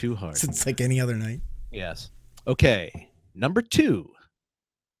 shouldn't be too hard. It's like any other night. Yes. Okay. Number 2.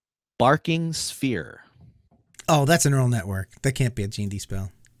 Barking Sphere. Oh, that's a neural network. That can't be a D&D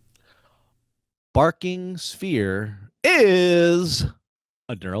spell. Barking Sphere is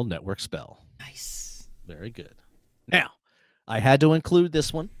a neural network spell. Nice. Very good. Now, I had to include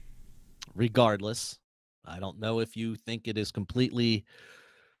this one. Regardless, I don't know if you think it is completely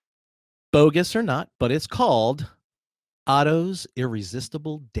bogus or not, but it's called Otto's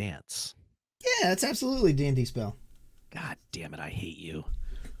Irresistible Dance. Yeah, that's absolutely a D&D spell. God damn it, I hate you.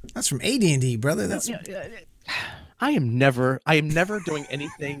 That's from AD&D, brother. That's I am never doing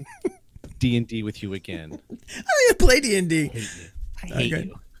anything D&D with you again. I don't even play D&D. I hate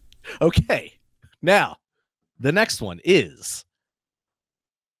you. Okay. Now, the next one is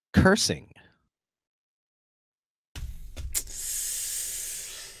cursing.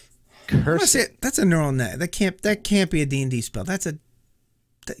 Cursing. That's a neural net. That can't be a D&D spell. That's a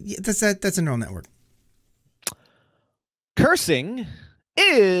neural network. Cursing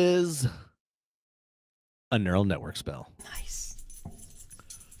is a neural network spell. Nice.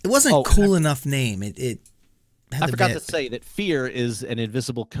 It wasn't a cool enough name. I forgot to say that fear is an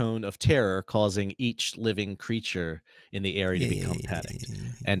invisible cone of terror causing each living creature in the area to become panicked.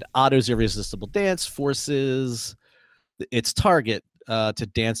 And Otto's Irresistible Dance forces its target to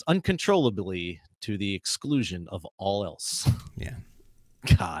dance uncontrollably to the exclusion of all else. Yeah.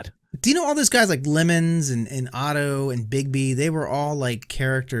 God. Do you know all those guys like Lemons and Otto and Bigby? They were all like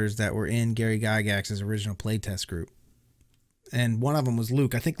characters that were in Gary Gygax's original playtest group. And one of them was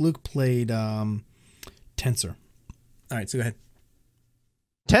Luke. I think Luke played Tensor. All right, so go ahead.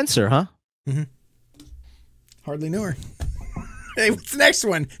 Tensor, huh? Mm-hmm. Hardly knew her. Hey, what's the next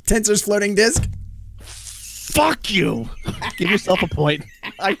one? Tensor's floating disc? Fuck you! Give yourself a point.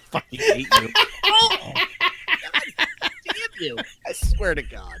 I fucking hate you. Oh, God damn you. I swear to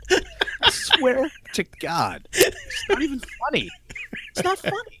God. I swear to God. It's not even funny. It's not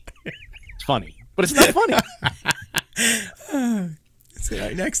funny. It's funny, but it's not funny. All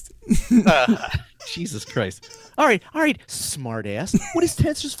right, next. Jesus Christ. All right, smart ass. What does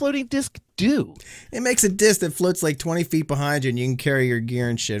Tensor's floating disc do? It makes a disc that floats like 20 feet behind you and you can carry your gear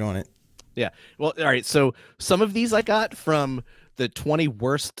and shit on it. Yeah. Well, all right, so some of these I got from the 20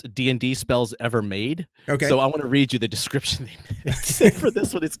 worst D&D spells ever made. Okay. So I want to read you the description. For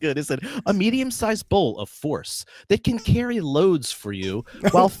this one, it's good. It said, a medium-sized bowl of force that can carry loads for you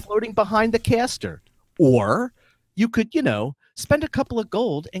while floating behind the caster. Or you could, spend a couple of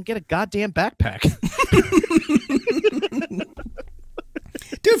gold and get a goddamn backpack.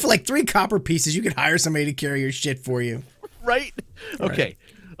 Dude, for like 3 copper pieces, you could hire somebody to carry your shit for you. Right? Okay.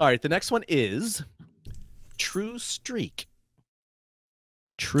 All right. The next one is True Streak.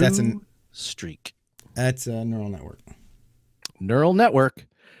 True Streak. That's a neural network. Neural network.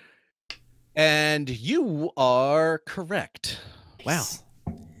 And you are correct. Nice.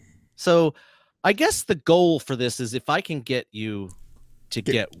 Wow. So I guess the goal for this is if I can get you to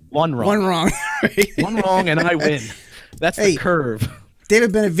get one wrong. One wrong. One wrong and I win. That's the curve.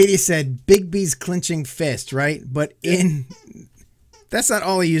 David Benavides said Big B's clinching fist, right? But that's not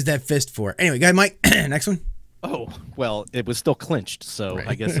all he used that fist for. Anyway, go ahead, Mike. Next one. Oh, well, it was still clinched, so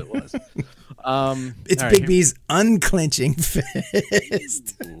I guess it was. It's Big B's unclenching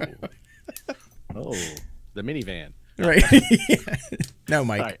fist. Oh, the minivan. Right. No,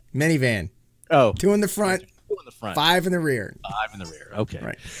 Mike. Right. Minivan. Oh. 2 in the front. 2 in the front. 5 in the rear. 5 in the rear. Okay.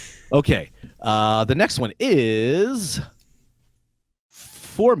 Right. Okay. The next one is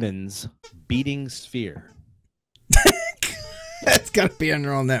Foreman's beating sphere. That's got to be a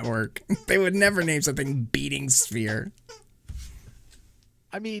neural network. They would never name something beating sphere.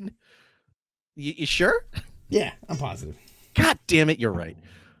 I mean, you sure? Yeah, I'm positive. God damn it, you're right.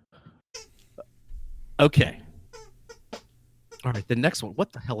 Okay. All right, the next one.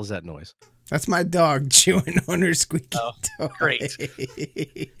 What the hell is that noise? That's my dog chewing on her squeaky toy. Great.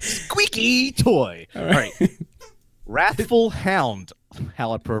 Squeaky toy. All right. Wrathful Hound.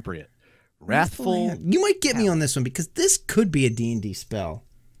 How appropriate. Wrathful. You might get me on this one because this could be a D&D spell.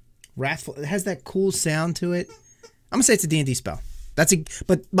 Wrathful. It has that cool sound to it. I'm going to say it's a D&D spell.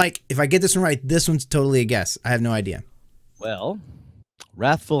 But Mike, if I get this one right, this one's totally a guess. I have no idea. Well,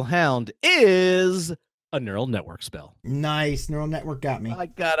 Wrathful Hound is a neural network spell. Nice. Neural network got me. I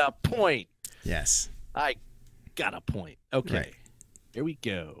got a point. Yes. I got a point. Okay. Right. Here we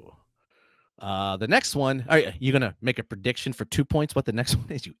go. The next one. Are you going to make a prediction for 2 points? What the next one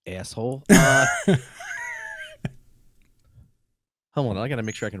is, you asshole? Hold on. I got to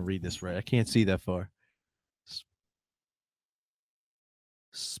make sure I can read this right. I can't see that far.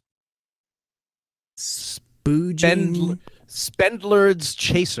 Spendlord's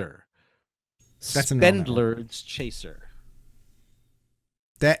Chaser. That's a Spendlord's Chaser.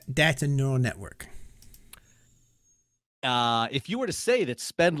 That's a neural network. If you were to say that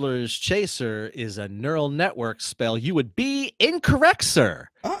Spendler's Chaser is a neural network spell, you would be incorrect, sir.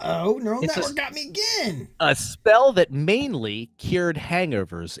 Uh-oh, neural network got me again. A spell that mainly cured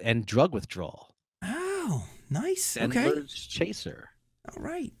hangovers and drug withdrawal. Oh, nice. Spendler's Chaser. All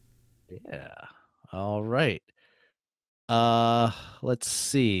right. Yeah. All right. Let's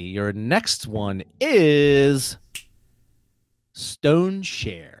see. Your next one is Stone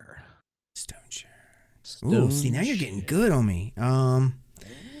Share. Stone Share. Ooh, see, now you're getting good on me.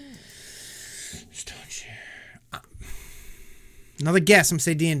 Stone Share. Another guess. I'm going to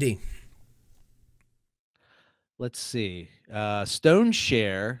say D&D. Let's see. Stone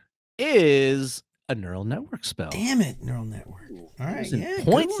Share is a neural network spell. Damn it, neural network. All right, yeah,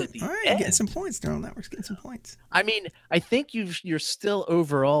 points at the All right, end. getting some points. Neural network's getting some points. I mean, I think you're still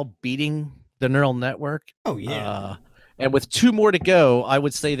overall beating the neural network. Oh yeah. And with 2 more to go, I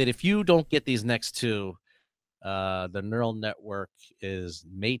would say that if you don't get these next 2, the neural network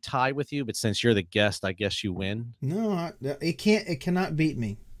may tie with you. But since you're the guest, I guess you win. No, it can't. It cannot beat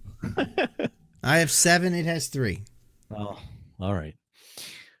me. I have 7. It has 3. Oh, all right.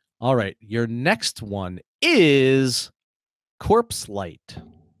 All right. Your next one is Corpse Light.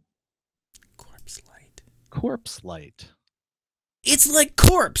 Corpse Light. Corpse Light. It's like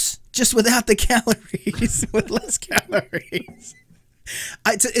corpse, just without the calories, with less calories.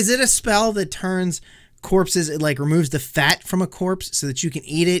 Is it a spell that turns corpses? It like removes the fat from a corpse so that you can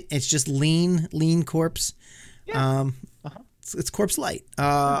eat it. It's just lean corpse. Yeah. It's Corpse Light.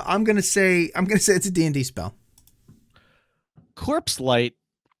 I'm gonna say it's a D&D spell. Corpse Light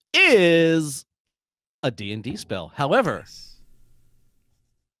is a D&D spell. However,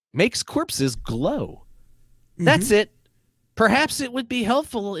 makes corpses glow. That's it. Perhaps it would be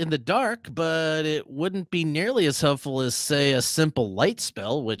helpful in the dark, but it wouldn't be nearly as helpful as, say, a simple light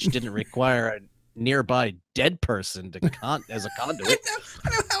spell, which didn't require a nearby dead person as a conduit. I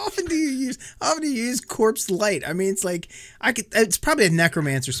know. How often do you use Corpse Light? I mean, it's like it's probably a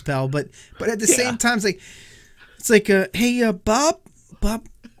necromancer spell, but at the same time, it's like hey, Bob.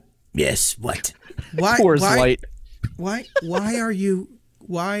 Yes. What? Why? Light. Why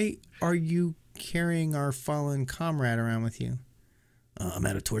are you carrying our fallen comrade around with you? I'm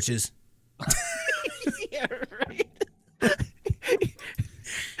out of torches. Yeah, right.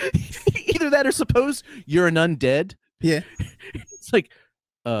 Either that or suppose you're an undead. Yeah. It's like,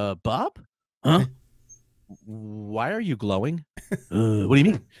 Bob? Huh? Why are you glowing? What do you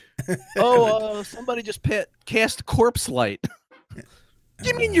mean? Oh, somebody just cast corpse light.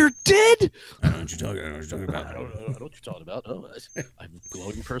 You mean you're dead? I don't know what you're talking, I don't know what you're talking about. I don't know what you're talking about. Oh, I have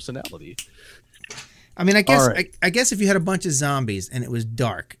glowing personality. I mean, I guess Right. I guess if you had a bunch of zombies and it was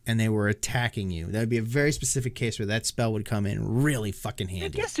dark and they were attacking you, that would be a very specific case where that spell would come in really fucking handy. I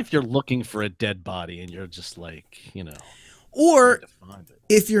guess if you're looking for a dead body and you're just like, you know, Or trying to find it.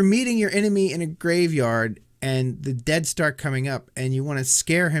 if you're meeting your enemy in a graveyard and the dead start coming up and you want to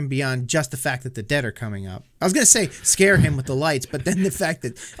scare him beyond just the fact that the dead are coming up. I was going to say scare him with the lights, but then the fact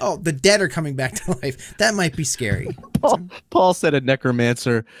that, oh, the dead are coming back to life, that might be scary. Paul said a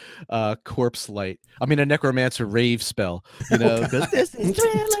necromancer corpse light. I mean, a necromancer rave spell. You know, because this is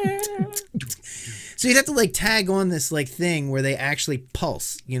Thriller. So you'd have to like tag on this like thing where they actually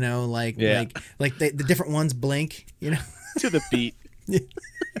pulse, you know, like the different ones blink, you know, to the beat.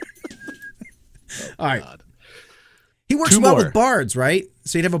 All right. God. He works Two well more. with bards, right?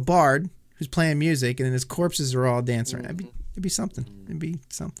 So you'd have a bard who's playing music, and then his corpses are all dancing. It'd be something. It'd be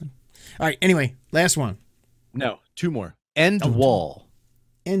something. All right. Anyway, last one. No, two more. End wall.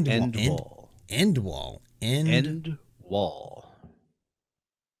 End wall. End wall.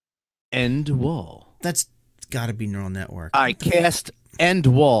 End wall. That's got to be neural network. I cast end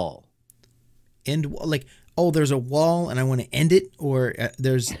wall. End wall. Like, oh, there's a wall, and I want to end it, or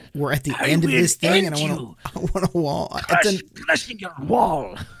we're at the end of this thing, and I want a wall. Crushing your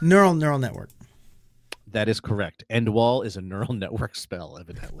wall. Neural network. That is correct. End wall is a neural network spell,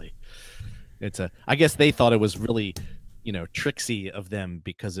 evidently. I guess they thought it was really, you know, tricksy of them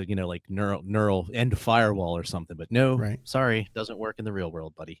because of, you know, like neural end firewall or something. But no, Right. Sorry, doesn't work in the real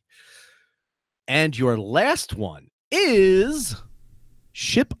world, buddy. And your last one is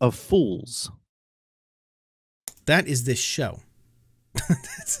Ship of Fools. That is this show.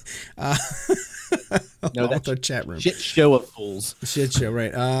 That's, No, that's our chat room. Shit show of fools. Shit show,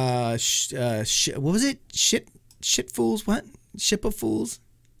 right? What was it? Shit fools. What? Ship of fools.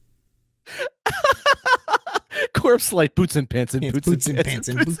 Corpse light, boots and pants, and Boots and pants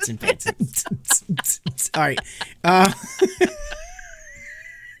and boots and pants. All right. I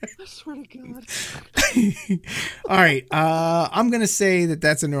swear to God. All right. I'm gonna say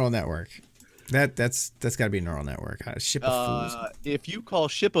that's a neural network. That's got to be a neural network. Ship of fools. If you call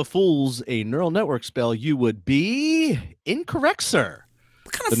Ship of Fools a neural network spell, you would be incorrect, sir.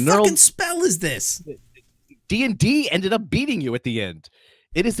 What kind of fucking spell is this? D&D ended up beating you at the end.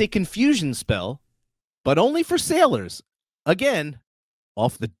 It is a confusion spell, but only for sailors. Again,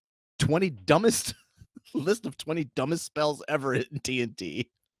 off the 20 dumbest list of 20 dumbest spells ever in D&D.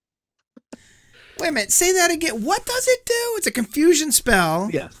 Wait a minute. Say that again. What does it do? It's a confusion spell.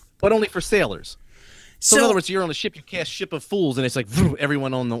 Yes, but only for sailors. So in other words, you're on a ship, you cast Ship of Fools, and it's like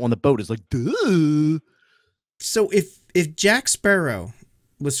everyone on the boat is like, duh. So if Jack Sparrow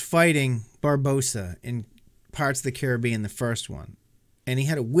was fighting Barbossa in Pirates of the Caribbean, the first one, and he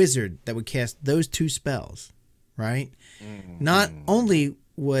had a wizard that would cast those two spells, right? Not only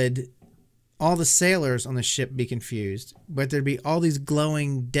would all the sailors on the ship be confused, but there'd be all these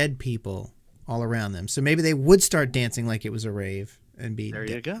glowing dead people all around them. So maybe they would start dancing like it was a rave and be There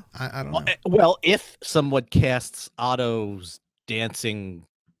you go. I don't know. Well, if someone casts Otto's dancing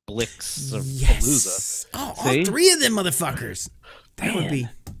Blix of Yes. Palooza. Oh, See? all three of them motherfuckers. That would be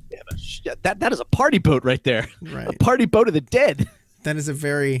That is a party boat right there. Right. A party boat of the dead. that is a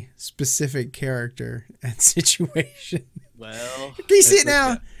very specific character and situation. Well, Can you see it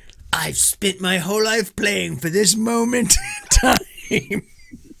now? I've spent my whole life playing for this moment in time.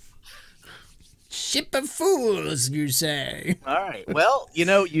 Ship of fools, you say? all right. Well, you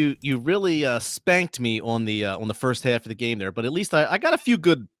know, you really spanked me on the first half of the game there, but at least I got a few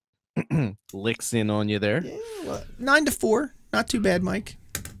good licks in on you there. Yeah, well, 9-4, not too bad, Mike.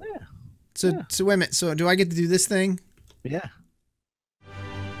 Yeah. So wait a minute. So do I get to do this thing? Yeah.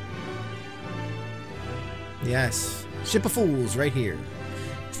 Yes. Ship of fools, right here.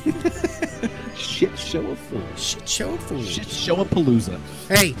 Shit show of fools. Shit show of fools. Shit show of Palooza.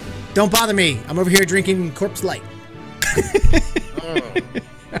 Hey, don't bother me. I'm over here drinking Corpse Light.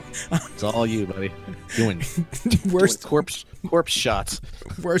 It's all you, buddy. Doing Worst corpse shots.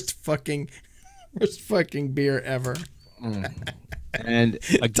 worst fucking beer ever. And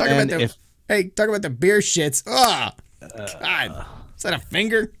Talk again, about talk about the beer shits. Oh, God. Is that a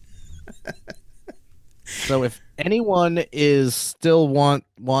finger? so if anyone is still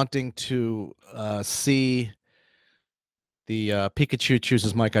wanting to see the Pikachu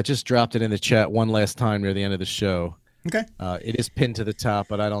chooses Mike, I just dropped it in the chat one last time near the end of the show. Okay. It is pinned to the top,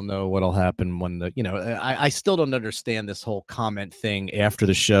 but I don't know what'll happen when I still don't understand this whole comment thing after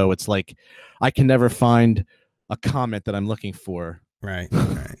the show. It's like I can never find a comment that I'm looking for. Right.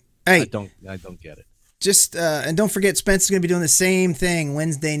 Hey, I don't get it. Just and don't forget, Spencer's gonna be doing the same thing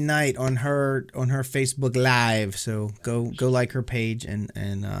Wednesday night on her Facebook Live. So go like her page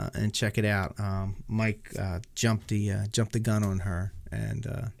and check it out. Mike jumped the gun on her,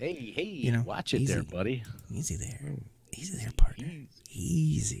 and hey, watch it there, buddy. Easy there, partner.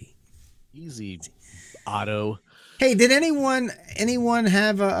 Easy, Otto. Hey, did anyone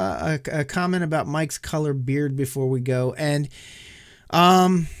have a comment about Mike's color beard before we go? And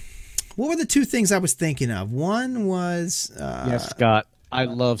what were the two things I was thinking of? One was yes, Scott. I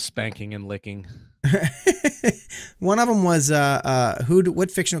love spanking and licking. One of them was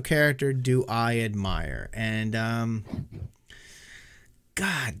what fictional character do I admire? And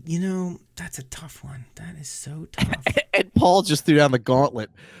God, that's a tough one. That is so tough. And Paul just threw down the gauntlet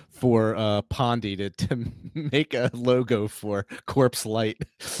for Pondy to make a logo for Corpse Light.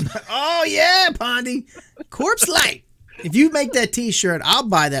 Oh yeah, Pondy, Corpse Light. If you make that T-shirt, I'll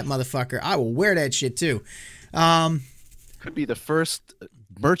buy that motherfucker. I will wear that shit too. Could be the first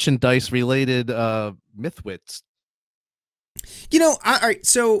merchandise-related MythWits. All right.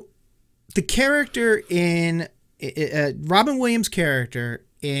 So the character in Robin Williams' character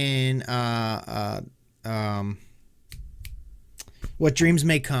in What Dreams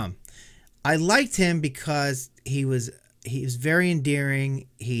May Come, I liked him because he was very endearing.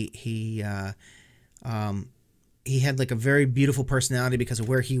 He had like a very beautiful personality because of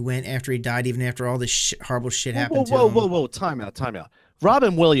where he went after he died, even after all this horrible shit happened to him. Whoa, time out.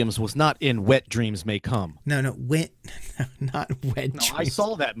 Robin Williams was not in Wet Dreams May Come. No, not Wet Dreams. I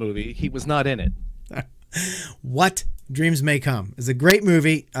saw that movie. He was not in it. What Dreams May Come is a great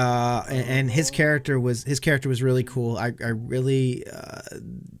movie, and his character was really cool. I really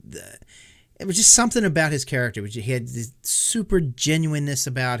it was just something about his character. He had this super genuineness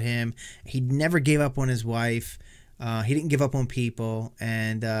about him. He never gave up on his wife. He didn't give up on people,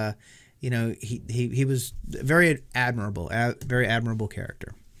 and he was very admirable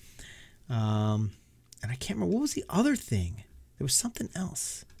character. And I can't remember what was the other thing. There was something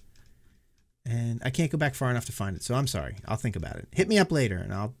else, and I can't go back far enough to find it. So I'm sorry. I'll think about it. Hit me up later,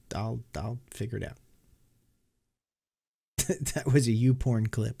 and I'll figure it out. That was a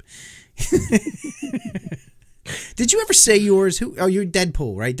YouPorn clip. Did you ever say yours? Oh, you're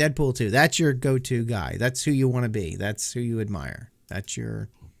Deadpool, right? Deadpool 2. That's your go-to guy. That's who you want to be. That's who you admire. That's a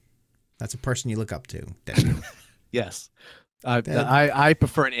person you look up to. Deadpool. Yes. I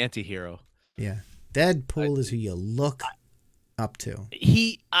prefer an anti-hero. Yeah. Deadpool is who you look up to.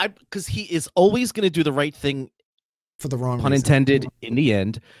 Because he is always going to do the right thing for the wrong pun reason. intended in the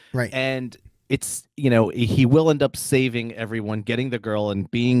end. Right. And it's, he will end up saving everyone, getting the girl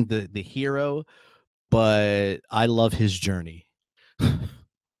and being the hero, but I love his journey. Right.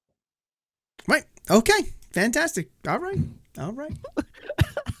 Okay. Fantastic. All right.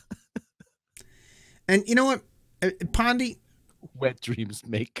 And you know what, Pondy? Wet Dreams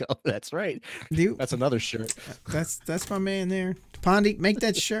May Come. That's right. That's another shirt. That's my man there. Pondy, make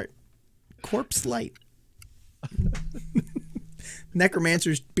that shirt. Corpse Light.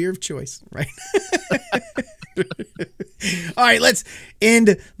 Necromancer's beer of choice, right? All right, let's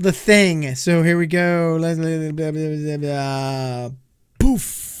end the thing. So here we go.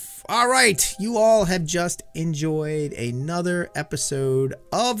 Poof. All right, you all have just enjoyed another episode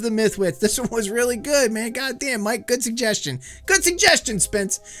of the MythWits. This one was really good, man. God damn, Mike, good suggestion. Good suggestion,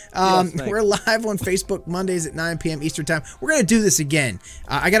 Spence. Yes, we're live on Facebook Mondays at 9 p.m. Eastern Time. We're going to do this again.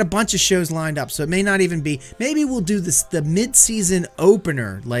 I got a bunch of shows lined up, so it may not even be. Maybe we'll do the mid-season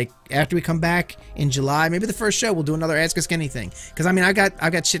opener, like after we come back in July. Maybe the first show we'll do another Ask Us Anything. Because, I mean, I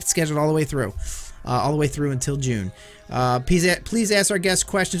got shit scheduled all the way through. Until June. Please ask our guests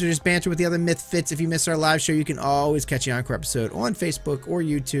questions or just banter with the other MythFits. If you miss our live show, you can always catch the encore episode on Facebook or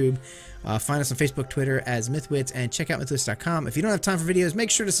YouTube. Find us on Facebook, Twitter as MythWits, and check out MythWits.com. If you don't have time for videos, make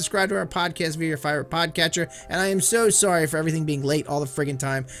sure to subscribe to our podcast via your favorite podcatcher. And I am so sorry for everything being late all the friggin'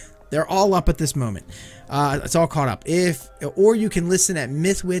 time. They're all up at this moment. It's all caught up. Or you can listen at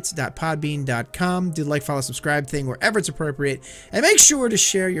mythwits.podbean.com. Do the like, follow, subscribe thing wherever it's appropriate. And make sure to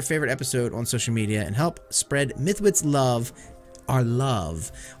share your favorite episode on social media and help spread MythWits love, our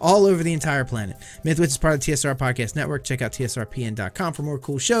love, all over the entire planet. MythWits is part of the TSR Podcast Network. Check out tsrpn.com for more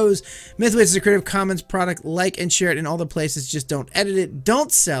cool shows. MythWits is a Creative Commons product. Like and share it in all the places. Just don't edit it,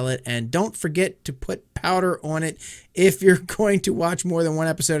 don't sell it, and don't forget to put powder on it if you're going to watch more than one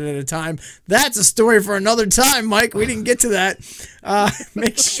episode at a time. That's a story for another time, Mike. We didn't get to that.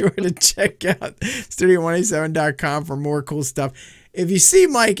 Make sure to check out studio187.com for more cool stuff. if you see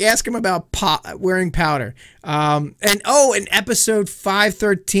Mike, ask him about wearing powder. And in episode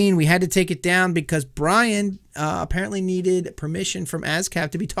 513, we had to take it down because Brian apparently needed permission from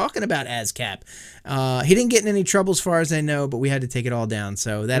ASCAP to be talking about ASCAP. He didn't get in any trouble as far as I know, but we had to take it all down.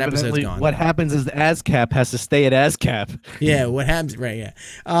 So that episode's gone. What happens is the ASCAP has to stay at ASCAP. Yeah, what happens? Right,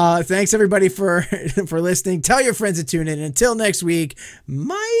 yeah. Thanks, everybody, for listening. Tell your friends to tune in. Until next week,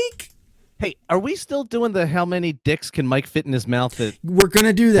 Mike. Hey, are we still doing the how many dicks can Mike fit in his mouth? We're going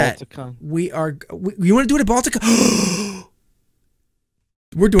to do that. Balticon? We are. You want to do it at Balticon?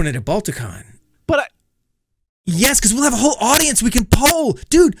 We're doing it at Balticon. But yes, because we'll have a whole audience. We can poll.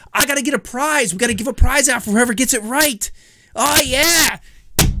 Dude, I got to get a prize. We got to give a prize out for whoever gets it right. Oh, yeah.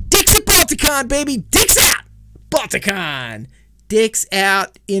 Dicks at Balticon, baby. Dicks out. Balticon. Dicks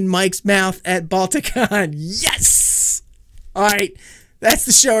out in Mike's mouth at Balticon. Yes. All right. That's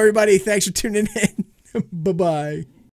the show, everybody. Thanks for tuning in. Bye-bye.